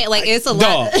 I'm saying, like, it's a Dog.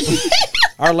 lot.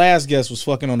 Our last guest was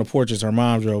fucking on the porch as her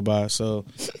mom drove by. So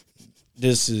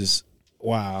this is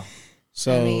wow.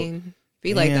 So I mean,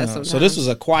 be like that damn. sometimes. So this was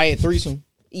a quiet threesome.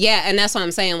 Yeah, and that's what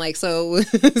I'm saying. Like, so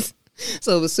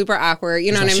so it was super awkward.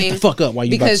 You know It's what like, I mean? Shut the fuck up while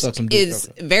you Because about to suck some dick. it's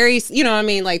very, you know what I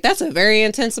mean? Like, that's a very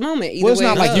intense moment. Either Well, it's way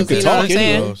not it like you goes, could know what talk I'm saying?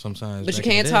 anyway. Well, sometimes, But you back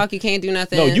in can't the day. talk. You can't do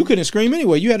nothing. No, you couldn't scream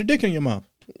anyway. You had a dick in your mouth.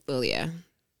 Well, yeah.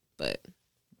 But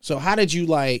So how did you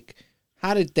like?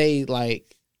 How did they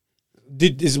like?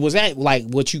 Was that like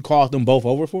what you called them both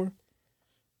over for?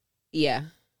 yeah.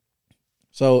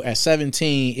 So at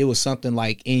 17, it was something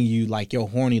like in you, like your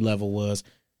horny level was,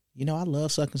 I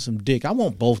love sucking some dick. I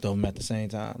want both of them at the same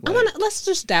time. Like, Let's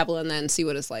just dabble in that and see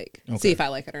what it's like. Okay. See if I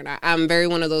like it or not. I'm very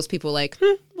one of those people like,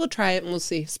 we'll try it and we'll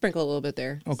see. Sprinkle a little bit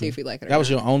there. See if we like it or not. that was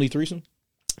your only threesome?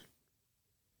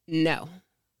 No.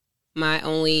 My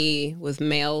only was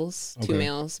males, two Okay.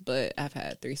 males, but I've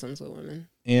had threesomes with women.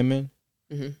 And men?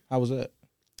 Mhm. How was that?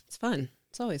 It's fun.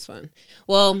 It's always fun.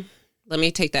 Well, let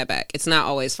me take that back. It's not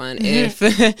always fun.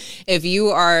 If you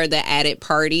are the added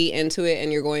party into it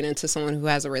and you're going into someone who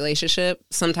has a relationship,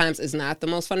 sometimes it's not the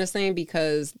most funnest thing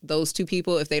because those two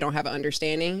people, if they don't have an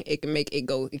understanding, it can make it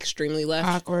go extremely left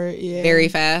Awkward, yeah. very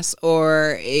fast,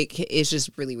 or it's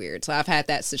just really weird. So I've had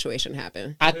that situation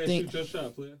happen. I hey, think shoot your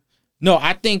shot, player. no.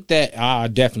 I think that I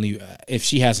definitely, if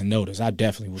she hasn't noticed, I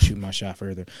definitely will shoot my shot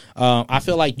further. I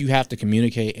feel like you have to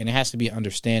communicate, and it has to be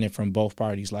understanding from both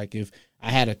parties. Like if I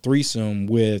had a threesome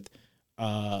with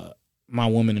my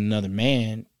woman and another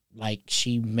man, like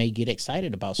she may get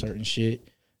excited about certain shit.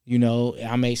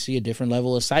 I may see a different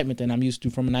level of excitement than I'm used to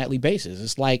from a nightly basis.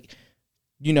 It's like,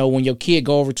 when your kid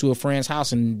go over to a friend's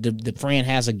house and the friend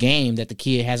has a game that the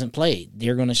kid hasn't played,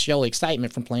 they're going to show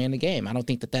excitement from playing the game. I don't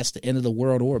think that that's the end of the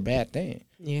world or a bad thing.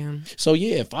 Yeah. So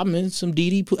yeah, if I'm in some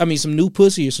some new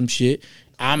pussy or some shit,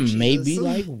 I may be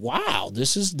like, wow,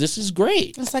 this is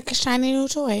great. It's like a shiny new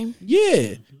toy.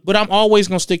 Yeah, but I'm always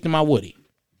gonna stick to my Woody.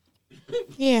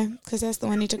 Yeah, because that's the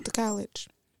one he took to college.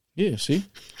 Yeah, see,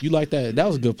 you like that? That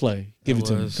was a good play. Give it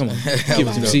to me. was. Come on, That give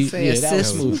it to me. was See, Say yeah, that was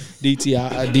assist. smooth.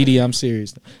 DD, I'm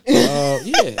serious.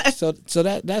 Yeah, so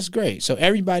that's great. So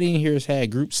everybody in here has had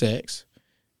group sex,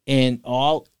 and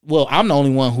I'm the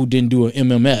only one who didn't do an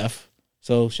MMF.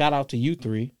 So shout out to you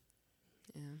three.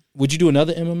 Yeah. Would you do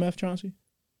another MMF, Chauncey?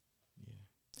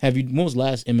 Have you? When was the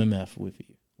last MMF with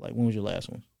you? Like, when was your last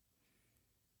one?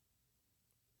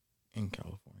 in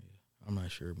California. I'm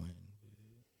not sure when.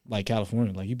 Like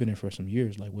California, like you've been there for some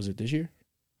years. Like, was it this year?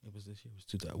 It was this year. It was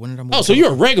 2000. When did I move? Oh, to so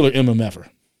you're a California? regular MMFer.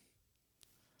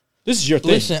 This is your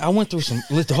thing. Listen, I went through some.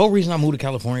 The whole reason I moved to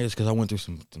California is because I went through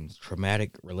some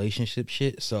traumatic relationship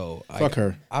shit. So Fuck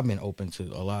her. I've been open to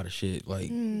a lot of shit, like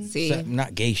See,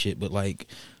 not gay shit, but like,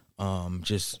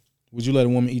 just Would you let a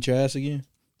woman eat your ass again?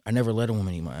 I never let a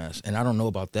woman eat my ass, and I don't know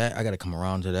about that. I got to come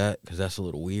around to that because that's a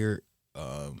little weird.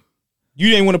 You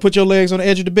didn't want to put your legs on the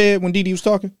edge of the bed when DeDe was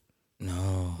talking?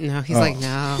 No, no, he's Oh. like,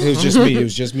 no. It was just me. It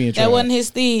was just me and That Trav. wasn't his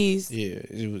steez. Yeah,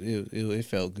 it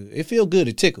felt good. It felt good.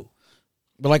 It tickled.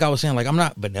 but like I was saying, like I'm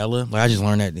not vanilla. Like I just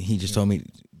learned that. He just told me.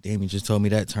 Damien just told me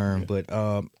that term. But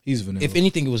He's vanilla. if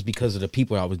anything, it was because of the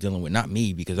people I was dealing with, not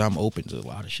me, because I'm open to a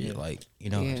lot of shit. Like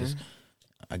Yeah. just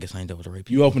I guess I ain't dealt with the right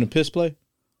people. you open a piss play?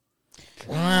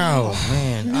 Wow,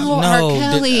 man. No, no. R.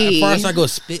 Kelly. As far as I go,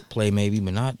 spit play maybe,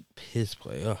 but not piss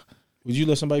play. Ugh. Would you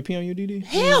let somebody pee on you, DeDe?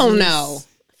 Hell no.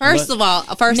 First of all,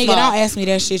 Nigga, don't ask me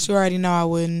that shit. You already know I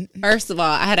wouldn't. First of all,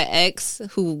 I had an ex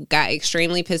who got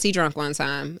extremely pissy drunk one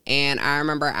time, and I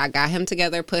remember I got him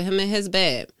together, put him in his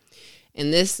bed,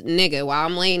 and this nigga, while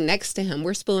I'm laying next to him,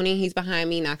 we're spooning, he's behind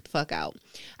me, knocked the fuck out.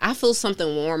 I feel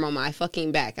something warm on my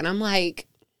fucking back, and I'm like,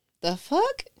 the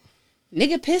fuck?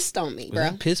 Nigga pissed on me, bro.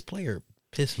 Was he piss play or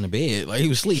piss in the bed? Like he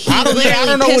was asleep. I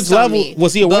don't know which pissed on level. me.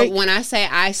 Was he awake? But when I say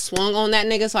I swung on that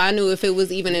nigga, so I knew if it was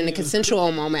even in a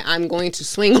consensual moment, I'm going to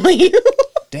swing on you.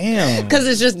 Damn. Because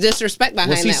it's just disrespect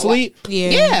behind that. Was he asleep?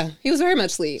 Yeah, he was very much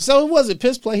asleep. So it wasn't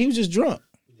piss play. He was just drunk.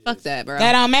 Fuck that, bro.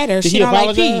 That don't matter. Did She he don't like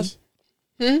apologize?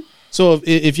 pee. So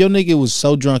if your nigga was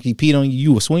so drunk he peed on you,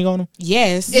 you would swing on him?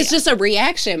 Yes. It's just a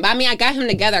reaction. But I mean, I got him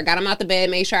together, got him out the bed,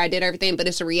 made sure I did everything, but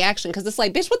it's a reaction because it's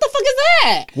like, bitch, what the fuck is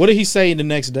that? What did he say the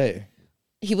next day?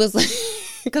 He was like,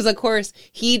 because of course,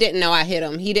 he didn't know I hit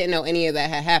him. He didn't know any of that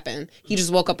had happened. He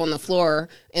just woke up on the floor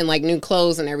in like new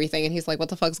clothes and everything. And he's like, what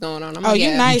the fuck's going on? I'm Oh, like, you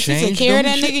yeah. nice. You took changed care of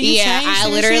him? that nigga. You Yeah, changed I his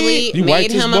literally shit? You made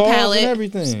wiped his him a balls and pallet.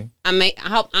 everything.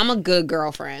 I'm a good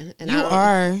girlfriend. And You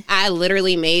are. I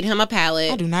literally made him a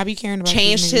pallet. I do not be caring about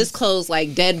Changed these his niggas. clothes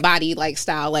like dead body like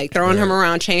style, like throwing him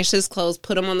around. Changed his clothes,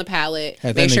 put him on the pallet,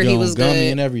 Had that made sure nigga he on was gummy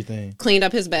good. and everything. Cleaned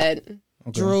up his bed.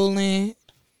 Okay. Drooling.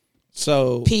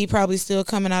 So Pee probably still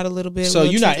coming out a little bit.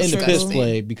 you're not into trickle. piss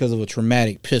play because of a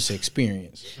traumatic piss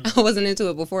experience. I wasn't into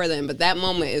it before then, but that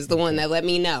moment is the one that let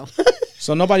me know.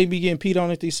 So nobody be getting peed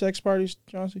on at these sex parties,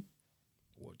 Chauncey?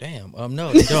 Well, damn.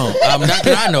 No, they don't. Not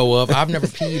that I know of. I've never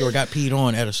peed or got peed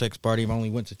on at a sex party. I've only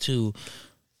went to 2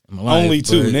 in my life. Only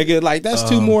 2, but nigga. Like that's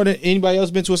 2 more than anybody else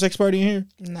been to a sex party in here.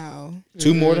 No.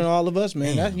 2 more than all of us,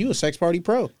 man. That, you a sex party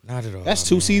pro. Not at all. That's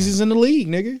 2 man. seasons in the league,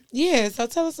 nigga. Yeah, so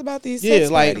tell us about these Yeah, sex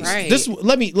like parties. Right. this.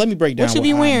 Let me break down What you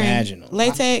be I wearing? imagine them.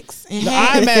 Latex and I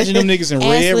hats. imagine them niggas in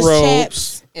red Assless robes.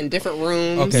 chaps. In different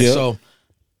rooms. Okay, Yep. so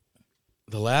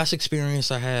the last experience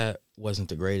I had wasn't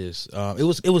the greatest.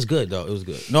 It was good though. It was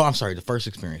good. No, I'm sorry. The first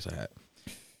experience I had,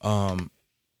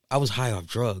 I was high off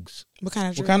drugs. What kind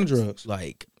of What kind of drugs?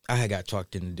 Like I had got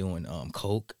talked into doing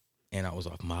coke, and I was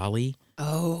off Molly.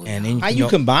 Oh, And then How you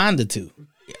combine the 2?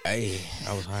 I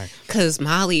was high because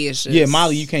Molly is just... Yeah,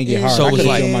 Molly, you can't get Yeah. hard. So I it was could've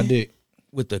like- killed my dick.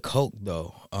 with the coke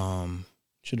though.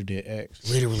 Should have did X.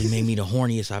 Literally made me the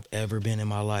horniest I've ever been in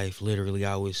my life. Literally,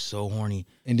 I was so horny,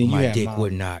 And then you my had dick Molly.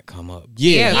 would not come up.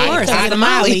 Yeah, of I- course. I- That's the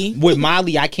Molly. With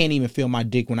Molly, I can't even feel my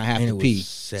dick when I have And to it was pee.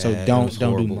 sad. So It don't was do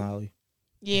horrible. Molly.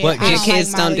 Yeah, But I Your don't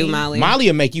kids like don't do Molly. Molly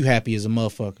will make you happy as a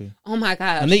motherfucker. Oh my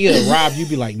gosh. A nigga will rob you,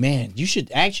 be like, man, you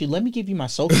should actually let me give you my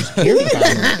social security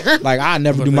card. Like I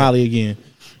never do Molly again.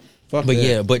 Fuck But that.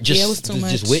 yeah, but Yeah, it was just too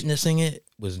just much. witnessing it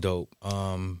was dope.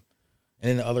 And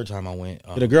then the other time I went,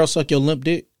 Did a girl suck your limp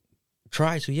dick?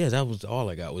 tried to. Yeah, that was all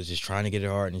I got. Was just trying to get it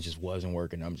hard, and it just wasn't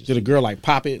working. I'm just. Did a girl like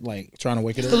pop it, like trying to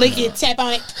wake it up? Lick it, tap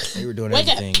on it. They were doing Wake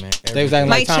up. everything, man. They was acting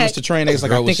like Mic Thomas check. the Train. They was like,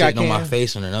 girl I was think I sitting can. on my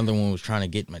face, and another one was trying to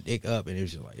get my dick up, and it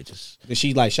was just like it just. Did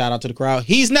she like shout out to the crowd?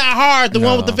 He's not hard. The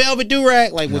one with the velvet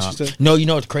do-rag. Like what No. she said. No, you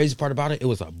know what the crazy part about it? It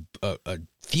was a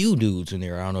few dudes in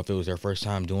there. I don't know if it was their first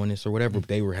time doing this or whatever, but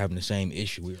they were having the same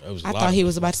issue. It was a I lot thought of he us.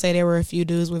 was about to say there were a few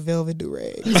dudes with velvet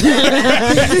do-rags.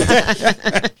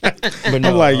 But no,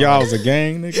 I'm like, y'all was a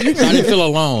gang, nigga. I didn't feel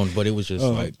alone, but it was just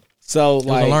like So it was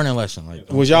like, a learning lesson. Like,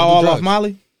 was don't y'all do all drugs. off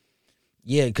Molly?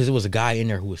 Yeah, because it was a guy in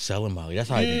there who was selling Molly. That's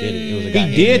how he did it. It was a guy.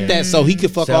 He in did there. that so he could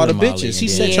fuck all the Selling Molly bitches. He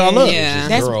and set then- y'all up. Yeah.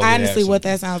 That's Girl would have honestly what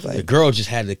some- that sounds The like. girl just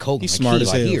had the coke. He's like, smart key, as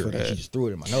like, hell here, for and that. she just threw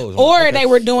it in my nose. I'm Or like, they okay.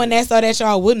 were doing that so that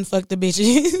y'all wouldn't fuck the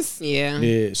bitches. Yeah.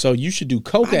 Yeah, so you should do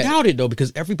coke I at. doubt it though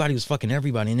because everybody was fucking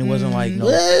everybody, and it wasn't like no.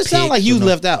 Well, it sounded like pics you or no-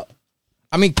 left out.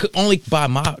 I mean, only by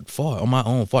my fault, on my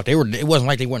own fault. It wasn't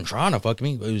like they weren't trying to fuck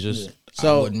me. It was just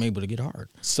So- I wasn't able to get hard.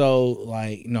 So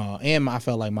like no, and I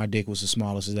felt like my dick was the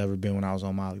smallest it's ever been when I was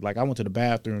on Molly. Like I went to the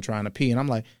bathroom trying to pee, and I'm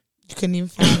like, You couldn't even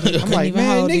find it. I'm Couldn't like, even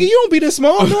man, hold nigga, it. you don't be this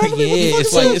small. No, Yeah,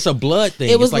 it's like it's a blood thing.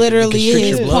 It was It's like it literally constricts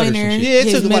his your blood or some pointer, shit. Yeah, it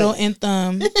his took, middle like- and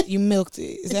thumb. You milked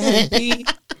it. Is that how you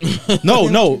pee?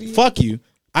 no, fuck you.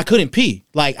 I couldn't pee.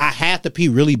 Like I had to pee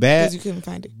really bad, Because you couldn't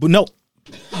find it. but no.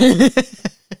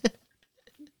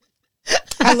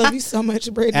 I love you so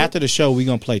much, Brittany. After the show, we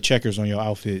gonna play checkers on your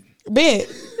outfit. Bet.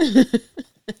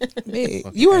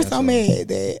 Bet. You are so asshole. mad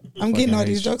that I'm getting all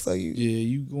Fucking these hate jokes on you. Yeah,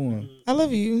 you going? I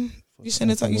love you. You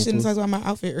shouldn't have talked about my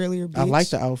outfit earlier, bitch. I like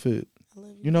the outfit.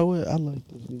 You know what? I like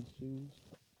those big shoes.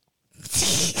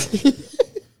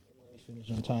 Finish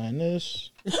untying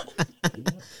this.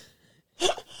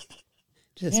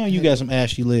 Damn, you got some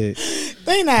ashy legs.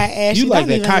 They not ashy. You like Don't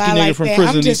that even cocky lie nigga like from that. prison,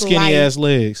 I'm these just skinny light. ass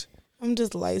legs. I'm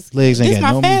just light. Legs ain't This got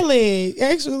my no fat meat. leg,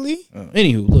 actually.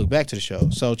 Anywho, look back to the show.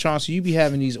 So Chauncey, you be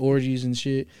having these orgies and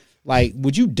shit. Like,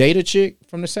 would you date a chick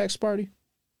from the sex party?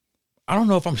 I don't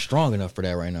know if I'm strong enough for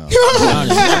that right now. To be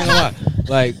honest, I ain't gonna lie.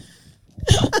 Like,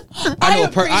 I know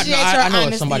I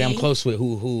know somebody I'm close with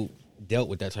who dealt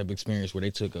with that type of experience where they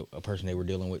took a person they were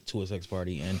dealing with to a sex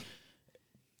party and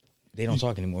they don't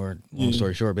talk anymore. Long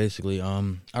story short, basically, I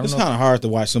don't It's know. kind of hard to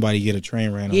watch somebody get a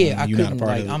train ran on. Yeah, I you not a couldn't.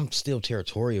 part Like, of it. I'm still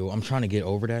territorial. I'm trying to get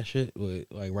over that shit.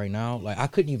 Like right now, like I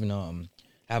couldn't even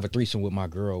have a threesome with my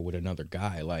girl with another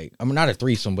guy. Like, I mean, not a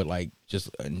threesome, but like just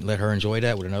let her enjoy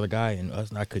that with another guy, and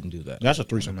us. I couldn't do that. That's a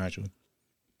threesome, actually.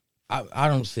 I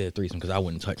don't say a threesome because I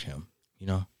wouldn't touch him, you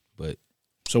know. But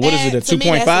So what is it? A To me,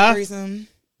 that's a 2.5? threesome.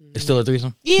 it's still a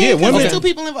threesome. Yeah, women- it's Okay. 2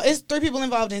 people involved. It's 3 people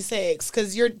involved in sex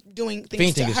because you're doing things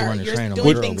Fiend to think it's her. running a You're train on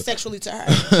doing my things girl. sexually to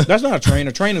her. That's not a train.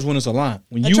 A train is when it's a line.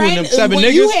 When A you train, and them 7 when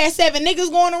niggas, you had 7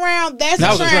 niggas going around, that's that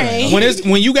a was a train.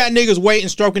 train. When you got niggas waiting,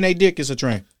 stroking their dick, it's a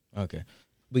train. Okay,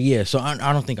 but yeah, so I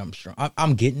don't think I'm strong.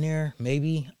 I'm getting there.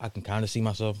 Maybe I can kind of see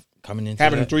myself coming into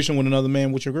Having a that. threesome with another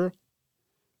man with your girl.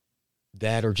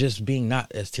 That or just being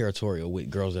not as territorial with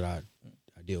girls that I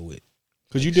deal with.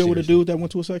 Could you Like, deal with a seriously. dude that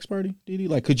went to a sex party, DeDe?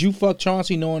 Like, could you fuck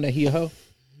Chauncey knowing that he a hoe?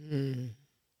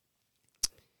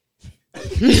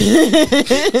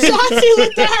 Chauncey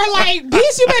looked at her like,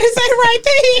 bitch, you better say the right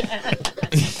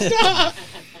thing.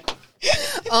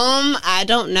 I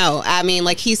don't know. I mean,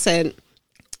 like he said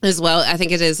as well, I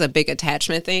think it is a big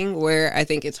attachment thing where I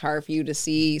think it's hard for you to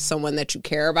see someone that you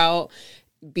care about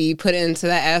be put into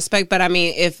that aspect. But I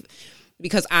mean,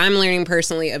 because I'm learning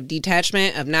personally of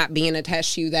detachment, of not being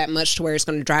attached to you that much to where it's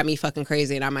going to drive me fucking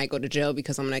crazy and I might go to jail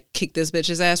because I'm going to kick this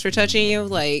bitch's ass for touching you.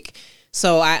 Like,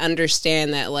 so I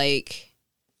understand that, like,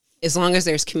 as long as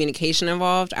there's communication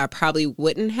involved, I probably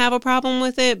wouldn't have a problem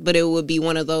with it, but it would be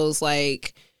one of those,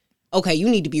 like, okay, you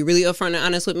need to be really upfront and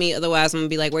honest with me. Otherwise, I'm going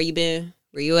to be like, where you been?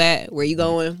 Where you at? Where you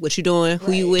going? What you doing?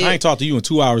 Who you with? I ain't talked to you in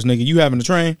 2 hours, nigga. You having a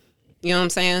train? You know what I'm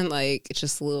saying? Like, it's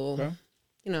just a little,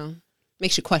 you know,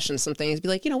 makes you question some things. Be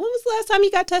like, you know, when was the last time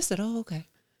you got tested? Oh, okay.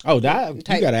 Oh, that you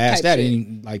Type- gotta ask type that shit.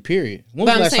 in like period. When But was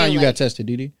the I'm last time saying, you like- got tested,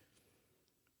 DeDe?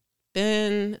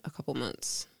 Been a couple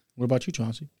months What about you,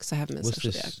 Chauncey? because I haven't been What's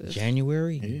sexually this? active.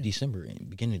 January, Yeah. December,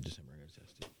 beginning of December. I got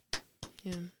tested.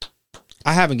 Yeah.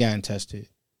 I haven't gotten tested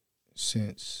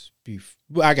since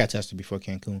well, I got tested before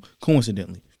Cancun,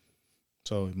 coincidentally.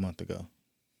 So a month ago.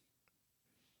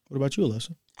 What about you,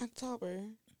 Alyssa? October.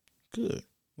 Good.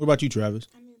 What about you, Travis?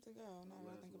 I need to go. Now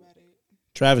that I think about it.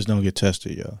 Travis don't get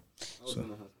tested, y'all. So.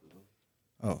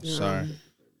 Oh, sorry.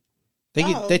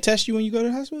 They test you when you go to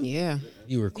the hospital? Yeah.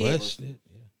 You request it?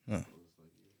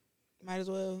 Might as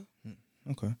well.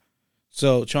 Okay.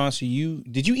 So Chauncey,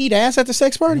 did you eat ass at the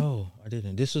sex party? No, I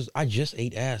didn't. I just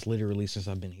ate ass literally since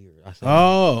I've been here. I said,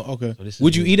 Oh, okay. So this is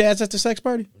Would you new. eat ass at the sex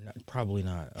party? Probably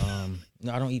not.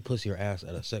 No, I don't eat pussy or ass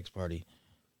at a sex party.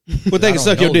 But they I can don't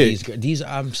suck your know dick. These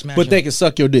I'm smashing. But they can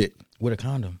suck your dick. with a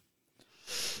condom.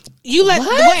 You let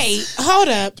What? wait, hold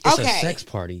up. It's Okay. a sex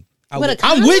party. I'm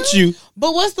with you.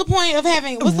 But what's the point of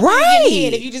having what's the point of Right. getting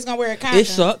head if you just gonna wear a condom? It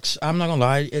sucks. I'm not gonna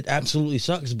lie. It absolutely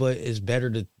sucks. But it's better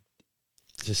to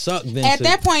suck than At to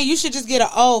that point, you should just get an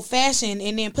old fashioned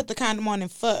and then put the condom on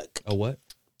and fuck a what?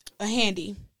 a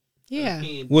handy. Yeah.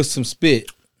 With some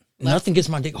spit. Nothing gets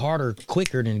my dick harder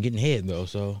quicker than getting head though.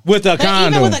 So With a But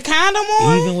condom. even with a condom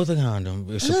on, even with a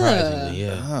condom, surprisingly,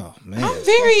 yeah. Oh, man. I'm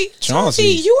very Chauncey. Chauncey.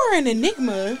 You are an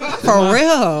enigma. For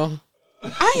real.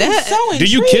 I am so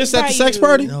intrigued. Do you kiss at by the sex you.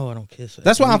 party? No, I don't kiss.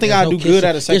 That's why I don't think There's I'd no do good kissing.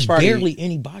 at a sex party. There's barely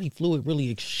any body fluid really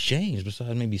exchanged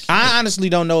besides maybe. Sex. I honestly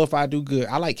don't know if I do good.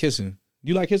 I like kissing.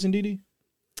 You like kissing, DeDe?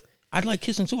 I'd like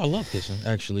kissing too. I love kissing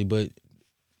actually, but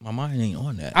my mind ain't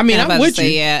on that. I mean, I'm about I'm to with say,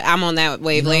 you. yeah, I'm on that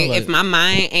wavelength. No, like- If my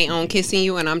mind ain't on kissing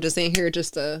you and I'm just in here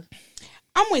just to.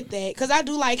 I'm with that because I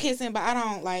do like kissing, but I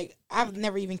don't like. I've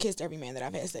never even kissed every man that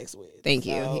I've had sex with. Thank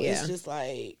you, So yeah. It's just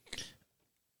like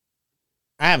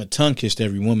I haven't tongue kissed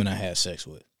every woman I had sex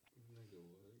with.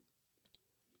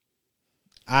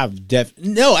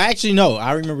 No, actually no.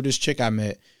 I remember this chick I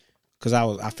met because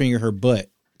I fingered her butt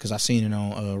because I seen it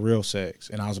on Real Sex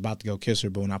and I was about to go kiss her,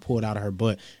 but when I pulled out of her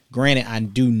butt, granted I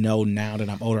do know now that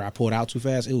I'm older, I pulled out too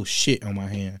fast. It was shit on my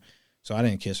hand, so I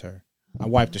didn't kiss her. I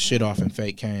wiped the shit off and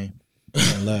fake came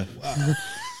and left.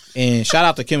 And shout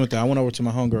out to Kimothy. I went over to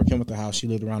my homegirl Kimothy's house. She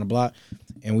lived around the block.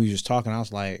 And we was just talking. I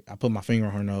was like, I put my finger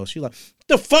on her nose. She like,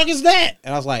 the fuck is that?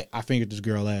 And I was like, I fingered this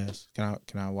girl ass. Can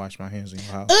I wash my hands in your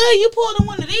house? you pulled in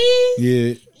one of these?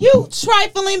 Yeah. You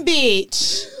trifling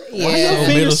bitch. Why your Yeah.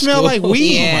 fingers Middle smell school. like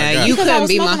weed? Yeah, Oh my God. you Because I couldn't was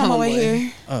be my smoking on my way homeboy.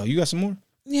 here. Oh, you got some more?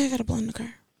 Yeah, I got a blunt in the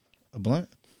car. A blunt?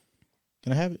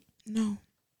 Can I have it? No.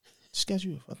 Just got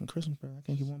you a fucking Christmas present. I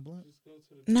can't get one blunt.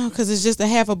 No, because it's just a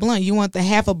half a blunt. You want the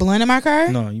half a blunt in my car?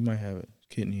 No, you might have it.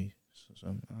 Kidney. I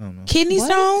don't know. Kidney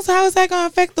stones? How is that gonna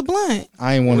affect the blunt?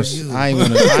 I ain't want to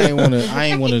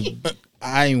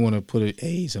put an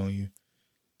AIDS on you,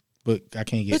 but I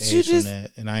can't get AIDS from that,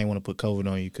 and I ain't want to put COVID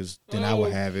on you because then I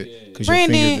would have it because your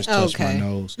finger just touched my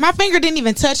nose. My finger didn't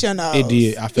even touch your nose. It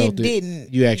did. I felt it.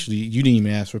 Didn't. You didn't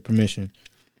even ask for permission.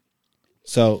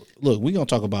 So look, we're gonna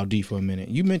talk about D for a minute.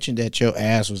 You mentioned that your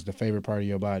ass was the favorite part of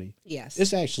your body. Yes,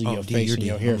 it's actually your face and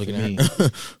your hair for me.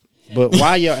 At. But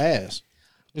why your ass?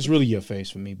 It's really your face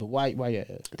for me, but why your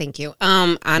ass? Thank you.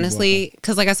 Honestly,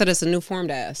 because like I said, it's a new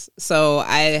formed ass. So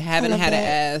I haven't had an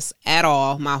ass at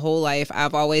all my whole life.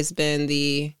 I've always been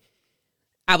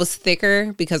I was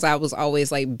thicker because I was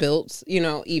always like built,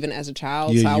 even as a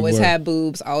child. Yeah, so I always had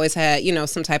boobs, always had,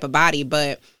 some type of body.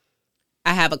 But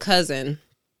I have a cousin,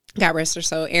 God rest her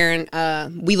soul, Erin.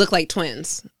 We look like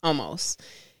twins almost.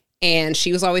 And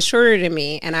she was always shorter than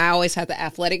me, and I always had the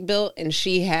athletic build, and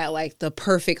she had like the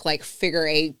perfect like figure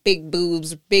 8, big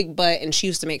boobs, big butt, and she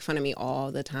used to make fun of me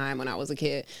all the time when I was a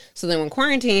kid. So then when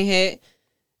quarantine hit,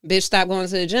 bitch stopped going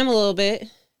to the gym a little bit,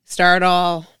 started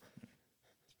all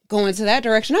going to that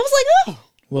direction. I was like, oh.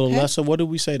 Well, okay. Alessa, what do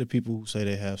we say to people who say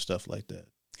they have stuff like that?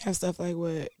 Have stuff like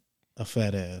what? A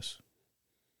fat ass.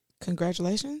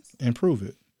 Congratulations. Improve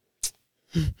it.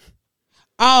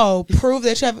 Oh, prove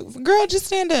that you have. Girl, just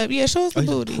stand up. Yeah, show us the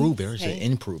booty. Prove it. Or said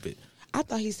improve it. I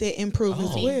thought he said improve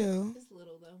as well. It's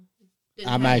little though.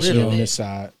 I'm actually on this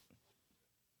side.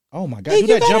 Oh my God! Hey, do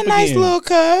you that got jump a nice again. little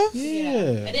cuff.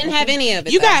 Yeah, I didn't have any of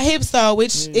it. You got hips though,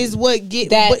 which is what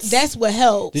that's what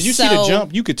helps. Did you see the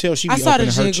jump? You could tell she was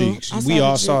opening her cheeks. We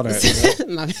all saw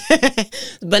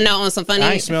that. But no, on some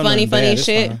funny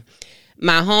shit. Fine.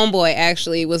 My homeboy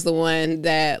actually was the one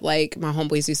that, like, my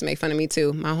homeboys used to make fun of me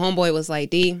too. My homeboy was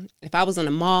like, D, if I was in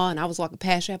the mall and I was walking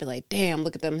past you, I'd be like, damn,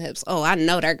 look at them hips. Oh, I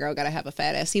know that girl got to have a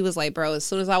fat ass. He was like, bro, as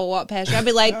soon as I would walk past you, I'd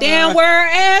be like, damn, where her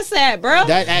ass at, bro?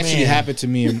 That actually happened to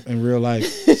me in real life.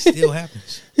 Still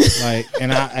happens. Like,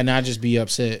 and I just be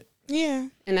upset. Yeah.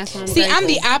 And that's what I'm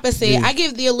the opposite. Yeah. I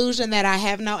give the illusion that I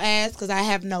have no ass because I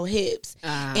have no hips.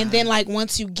 And then like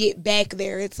once you get back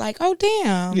there, it's like, oh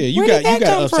damn. Yeah, you got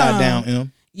upside down,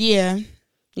 M. Yeah.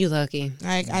 You lucky.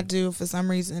 Like I do for some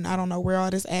reason. I don't know where all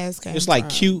this ass came from. It's like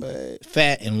cute,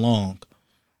 fat, and long.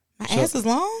 My ass is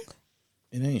long?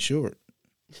 It ain't short.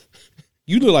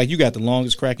 You look like you got the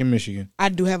longest crack in Michigan. I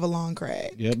do have a long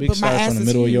crack. Yeah, big size from the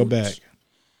middle of your back.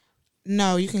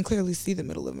 No, you can clearly see the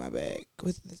middle of my back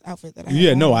with this outfit that I have.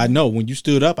 Yeah, no, I know. When you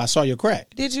stood up, I saw your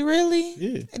crack. Did you really?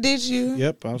 Yeah. Did you?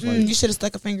 Yep. I was like, you should have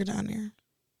stuck a finger down there.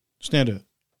 Stand up.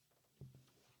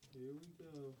 Here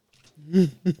we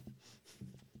go.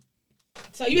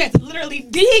 So you had to literally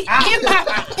dig in my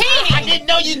pants. I didn't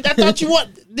know you. I thought you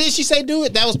want. Did she say do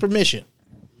it? That was permission.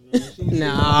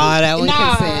 No, that was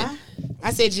consent.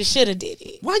 I said you should have did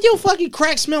it. Why your fucking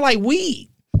crack smell like weed?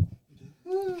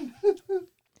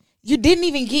 You didn't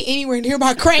even get anywhere near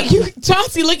my crack. You,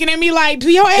 Chauncey, looking at me like,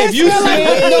 do your ass smell like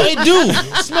weed? No, it do.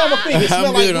 Smell my finger. It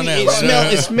smell like weed.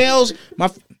 It smells my.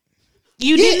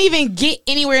 You didn't even get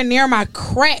anywhere near my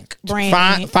crack,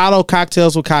 Brandon. Follow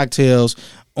Cocktails with Cocktails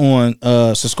on.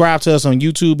 Subscribe to us on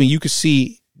YouTube, and you can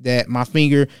see that my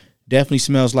finger definitely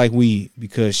smells like weed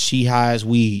because she hides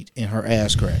weed in her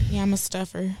ass crack. Yeah, I'm a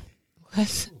stuffer.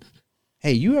 What?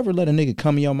 Hey, you ever let a nigga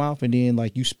cum in your mouth and then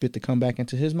like you spit the cum back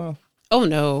into his mouth? Oh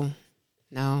no.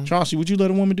 Chauncey, would you let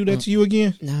a woman do that to you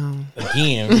again? No.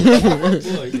 Again?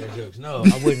 No,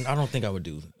 I wouldn't. I don't think I would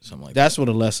do something like that. That's what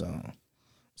a lesson.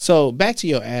 So back to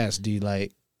your ass, D.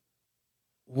 Like,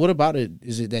 what about it?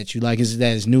 Is it that you like? Is it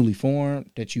that it's newly formed?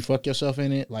 That you fuck yourself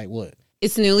in it? Like what?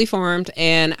 It's newly formed,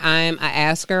 and I'm an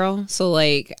ass girl. So,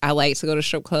 like, I like to go to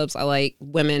strip clubs. I like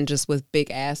women just with big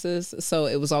asses. So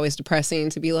it was always depressing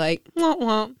to be like, womp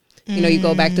womp. You know, you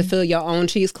go back to feel your own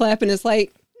cheeks clap, and it's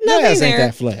like, nothing ass there. Ain't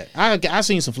that flat. I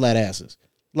seen some flat asses.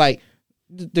 Like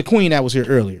the queen that was here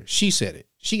earlier. She said it.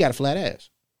 She got a flat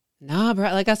ass. Nah,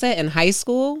 bro. Like I said, in high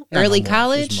school, early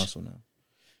college. Muscle now.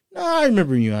 No, I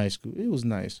remember you in high school. It was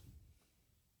nice.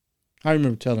 I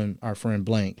remember telling our friend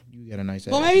Blank, you got a nice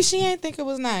ass. Well, maybe she ain't think it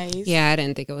was nice. Yeah, I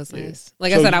didn't think it was nice.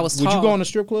 Like I said, I was tall. Would you go on a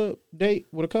strip club date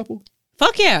with a couple?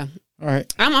 Fuck yeah. All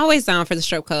right. I'm always down for the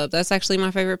strip club. That's actually my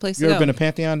favorite place to go. You ever been to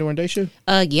Pantheon during day shift?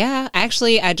 Yeah.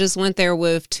 Actually, I just went there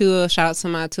with shout out to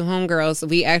my two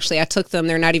homegirls. I took them.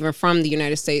 They're not even from the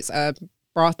United States. I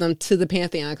brought them to the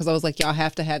Pantheon because I was like, y'all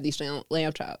have to have these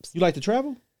lamb chops. You like to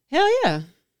travel? Hell yeah.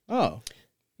 Oh.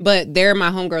 But they're my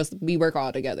homegirls. We work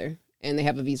all together. And they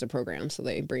have a visa program, so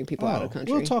they bring people out of the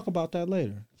country. We'll talk about that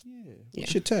later. Yeah. You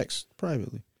should text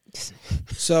privately.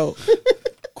 So,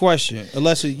 Question,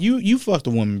 Alessa, you fucked a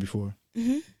woman before,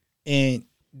 Mm-hmm. and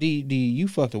D, you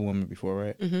fucked a woman before,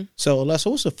 right? Mm-hmm. So,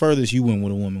 Alessa, what's the furthest you went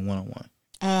with a woman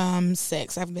 1-on-1?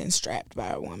 Sex. I've been strapped by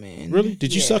a woman. Really?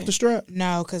 Did you suck the strap?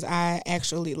 No, because I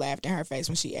actually laughed in her face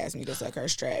when she asked me to suck her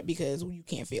strap because you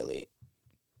can't feel it.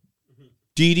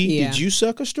 Dee, Yeah. did you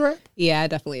suck a strap? Yeah, I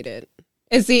definitely did.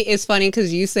 And see, it's funny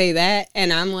because you say that,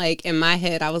 and I'm like, in my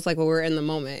head, I was like, well, we're in the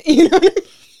moment. You know?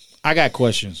 I got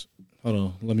questions. Hold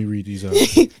on, let me read these out.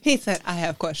 He said, I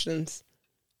have questions.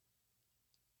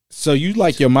 So you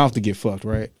like your mouth to get fucked,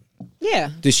 right? Yeah.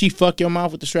 Did she fuck your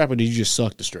mouth with the strap, or did you just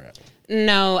suck the strap?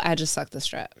 No, I just sucked the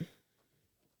strap.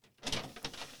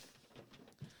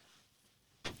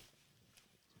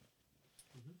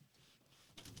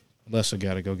 Alessa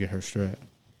got to go get her strap.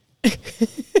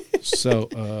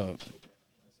 So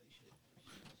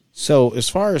as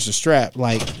far as the strap,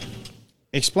 like,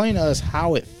 explain to us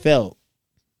how it felt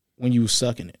when you were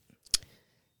sucking it.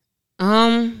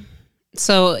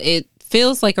 So it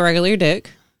feels like a regular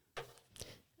dick.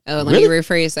 Let me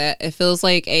rephrase that. It feels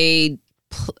like a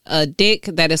dick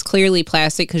that is clearly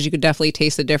plastic because you could definitely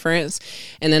taste the difference.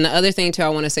 And then the other thing too I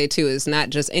want to say too is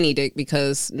not just any dick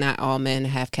because not all men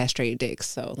have castrated dicks.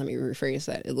 So let me rephrase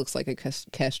that. It looks like a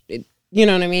castrated. You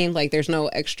know what I mean? Like there's no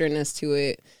extraness to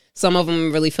it. Some of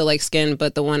them really feel like skin,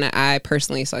 but the one that I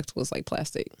personally sucked was like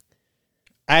plastic.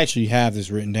 I actually have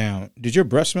this written down. Did your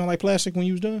breath smell like plastic when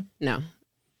you was done? No.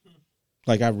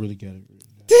 Like I really got it written down.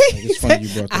 Like, it's funny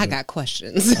you brought that I up. got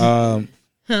questions. Huh?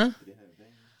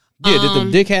 Yeah, did the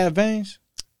dick have veins?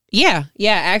 Yeah.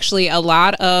 Actually, a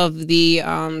lot of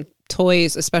the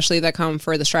toys, especially that come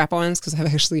for the strap-ons, because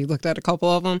I've actually looked at a couple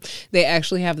of them, they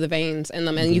actually have the veins in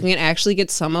them, and you can actually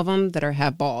get some of them that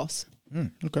have balls.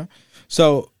 Okay.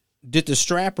 So did the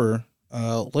strapper,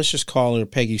 let's just call her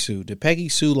Peggy Sue, did Peggy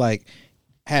Sue like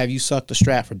have you suck the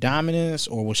strap for dominance,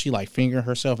 or was she like fingering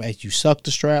herself as you sucked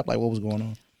the strap? Like what was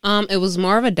going on? It was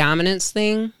more of a dominance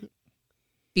thing.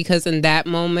 Because in that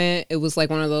moment, it was like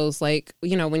one of those, like,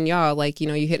 you know, when y'all, like, you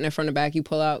know, you hitting it from the back, you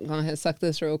pull out, go ahead and suck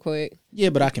this real quick. Yeah,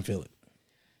 but I can feel it.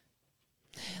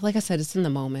 Like I said, it's in the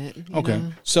moment. Okay.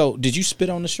 Know? So did you spit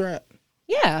on the strap?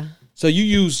 Yeah. So you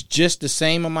use just the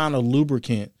same amount of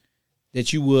lubricant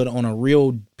that you would on a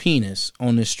real penis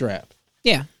on this strap?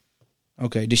 Yeah.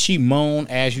 Okay. Did she moan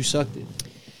as you sucked it?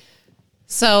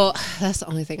 So that's the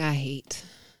only thing I hate.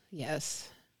 Yes.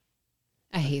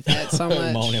 I hate that so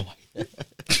much. Moaning.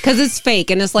 Because it's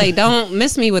fake, and it's like, don't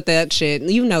miss me with that shit.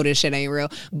 You know this shit ain't real.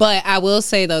 But I will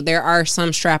say, though, there are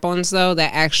some strap-ons, though,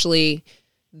 that actually,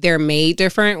 they're made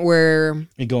different where...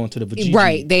 It go into the vagina.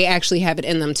 Right. They actually have it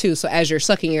in them, too. So as you're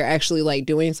sucking, you're actually, like,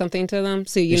 doing something to them.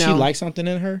 So, you Did know... she like something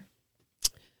in her?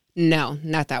 No,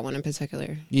 not that one in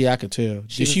particular. Yeah, I could tell.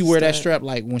 Did she was wear that stud. strap,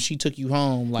 like, when she took you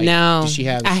home? Like, No. Did she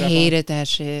have the I strap hated that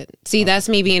shit. See, that's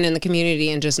me being in the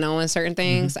community and just knowing certain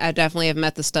things. I definitely have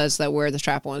met the studs that wear the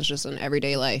strap-ons just in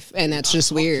everyday life, and that's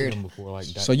just weird. Before, like,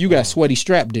 So you got sweaty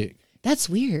strap dick. That's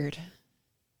weird.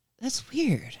 That's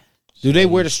weird. Do they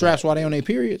wear the straps while they on their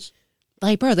periods?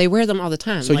 Like, bro, they wear them all the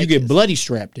time. So like, you get bloody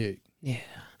strap dick. Yeah.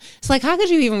 It's like, how could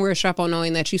you even wear a strap-on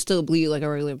knowing that you still bleed like a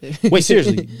regular bitch? Wait,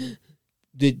 seriously.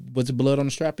 Was it blood on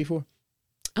the strap before?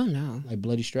 Oh, no. Like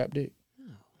bloody strap dick?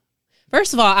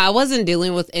 First of all, I wasn't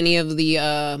dealing with any of the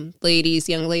young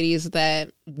ladies that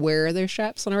wear their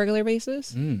straps on a regular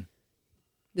basis.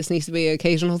 This needs to be an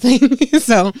occasional thing.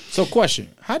 So question.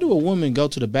 How do a woman go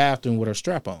to the bathroom with her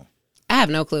strap on? I have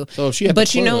no clue. So if she had But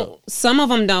the you clothes know, up- some of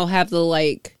them don't have the,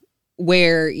 like,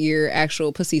 where your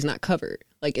actual pussy's not covered.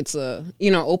 Like, it's a,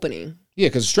 opening. Yeah,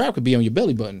 because the strap could be on your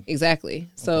belly button. Exactly.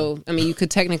 So, I mean, you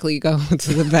could technically go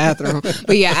to the bathroom.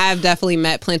 But yeah, I've definitely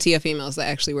met plenty of females that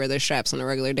actually wear their straps on a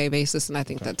regular day basis, and I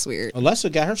think that's weird. Alessa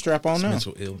got her strap on now.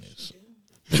 mental illness.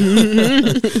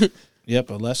 Yep,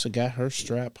 Alessa got her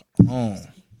strap on.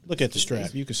 Look at the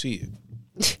strap. You can see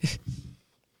it.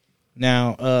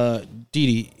 Now,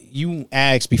 Dee, you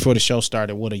asked before the show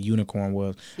started what a unicorn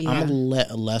was. Yeah. I'm going to let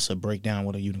Alessa break down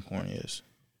what a unicorn is.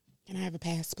 Can I have a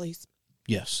pass, please?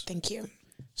 Yes. Thank you.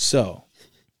 So,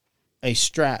 a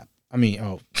strap.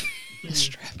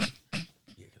 Strap.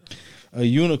 A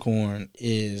unicorn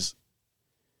is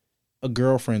a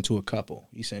girlfriend to a couple,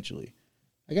 essentially.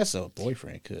 I guess a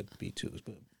boyfriend could be too,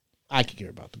 but I could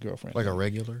care about the girlfriend. Like a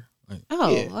regular. Like,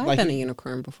 Oh, Yeah, I've like- been a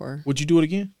unicorn before. Would you do it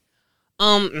again?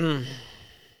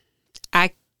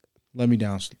 Let me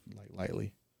down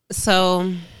lightly.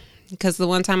 Because the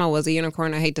one time I was a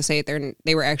unicorn, I hate to say it,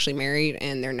 they were actually married,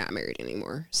 and they're not married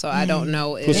anymore. So I don't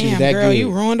know if... Pussy Damn, that girl, good.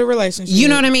 you ruined the relationship. You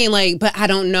know what I mean? Like, but I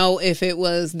don't know if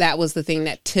that was the thing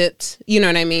that tipped, you know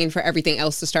what I mean, for everything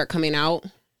else to start coming out.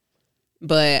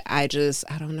 But I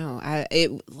don't know.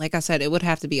 Like I said, it would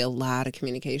have to be a lot of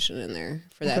communication in there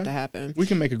for that to happen. We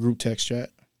can make a group text chat.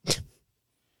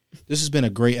 This has been a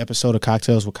great episode of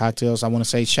Cocktails with Cocktails. I want to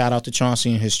say shout out to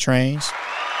Chauncey and his trains.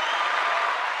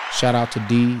 Shout out to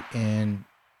D and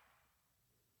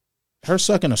her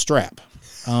sucking a strap.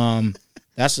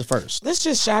 That's the first. Let's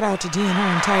just shout out to D and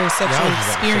her entire sexual Yeah,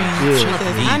 experience. yeah.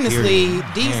 Because Yeah. honestly, Period.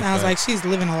 D sounds like she's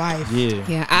living a life. Yeah.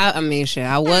 Yeah, I mean, shit.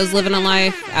 I was living a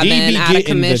life. I've D been be out of getting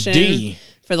the commission D.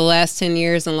 for the last 10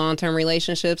 years in long-term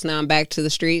relationships. Now I'm back to the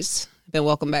streets. Been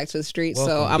welcome back to the streets. So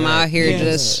Welcome I'm back. out here Yes.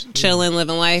 just chilling,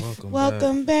 living life.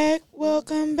 Welcome back.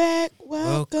 Welcome back.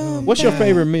 Welcome. What's your back.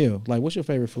 favorite meal? Like, what's your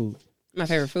favorite food? My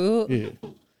favorite food?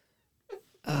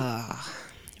 Yeah.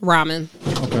 Ramen.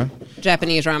 Okay.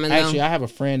 Japanese ramen, though. Actually, I have a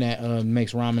friend that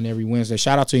makes ramen every Wednesday.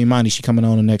 Shout out to Imani. She coming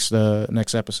on the next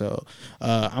episode.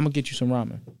 I'm gonna get you some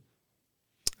ramen.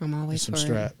 I'm always Some for it.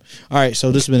 strap. All right,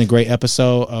 so this has been a great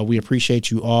episode. We appreciate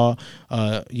you all.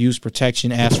 Use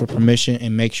protection, ask for permission,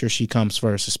 and make sure she comes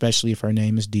first, especially if her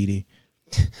name is DeDe.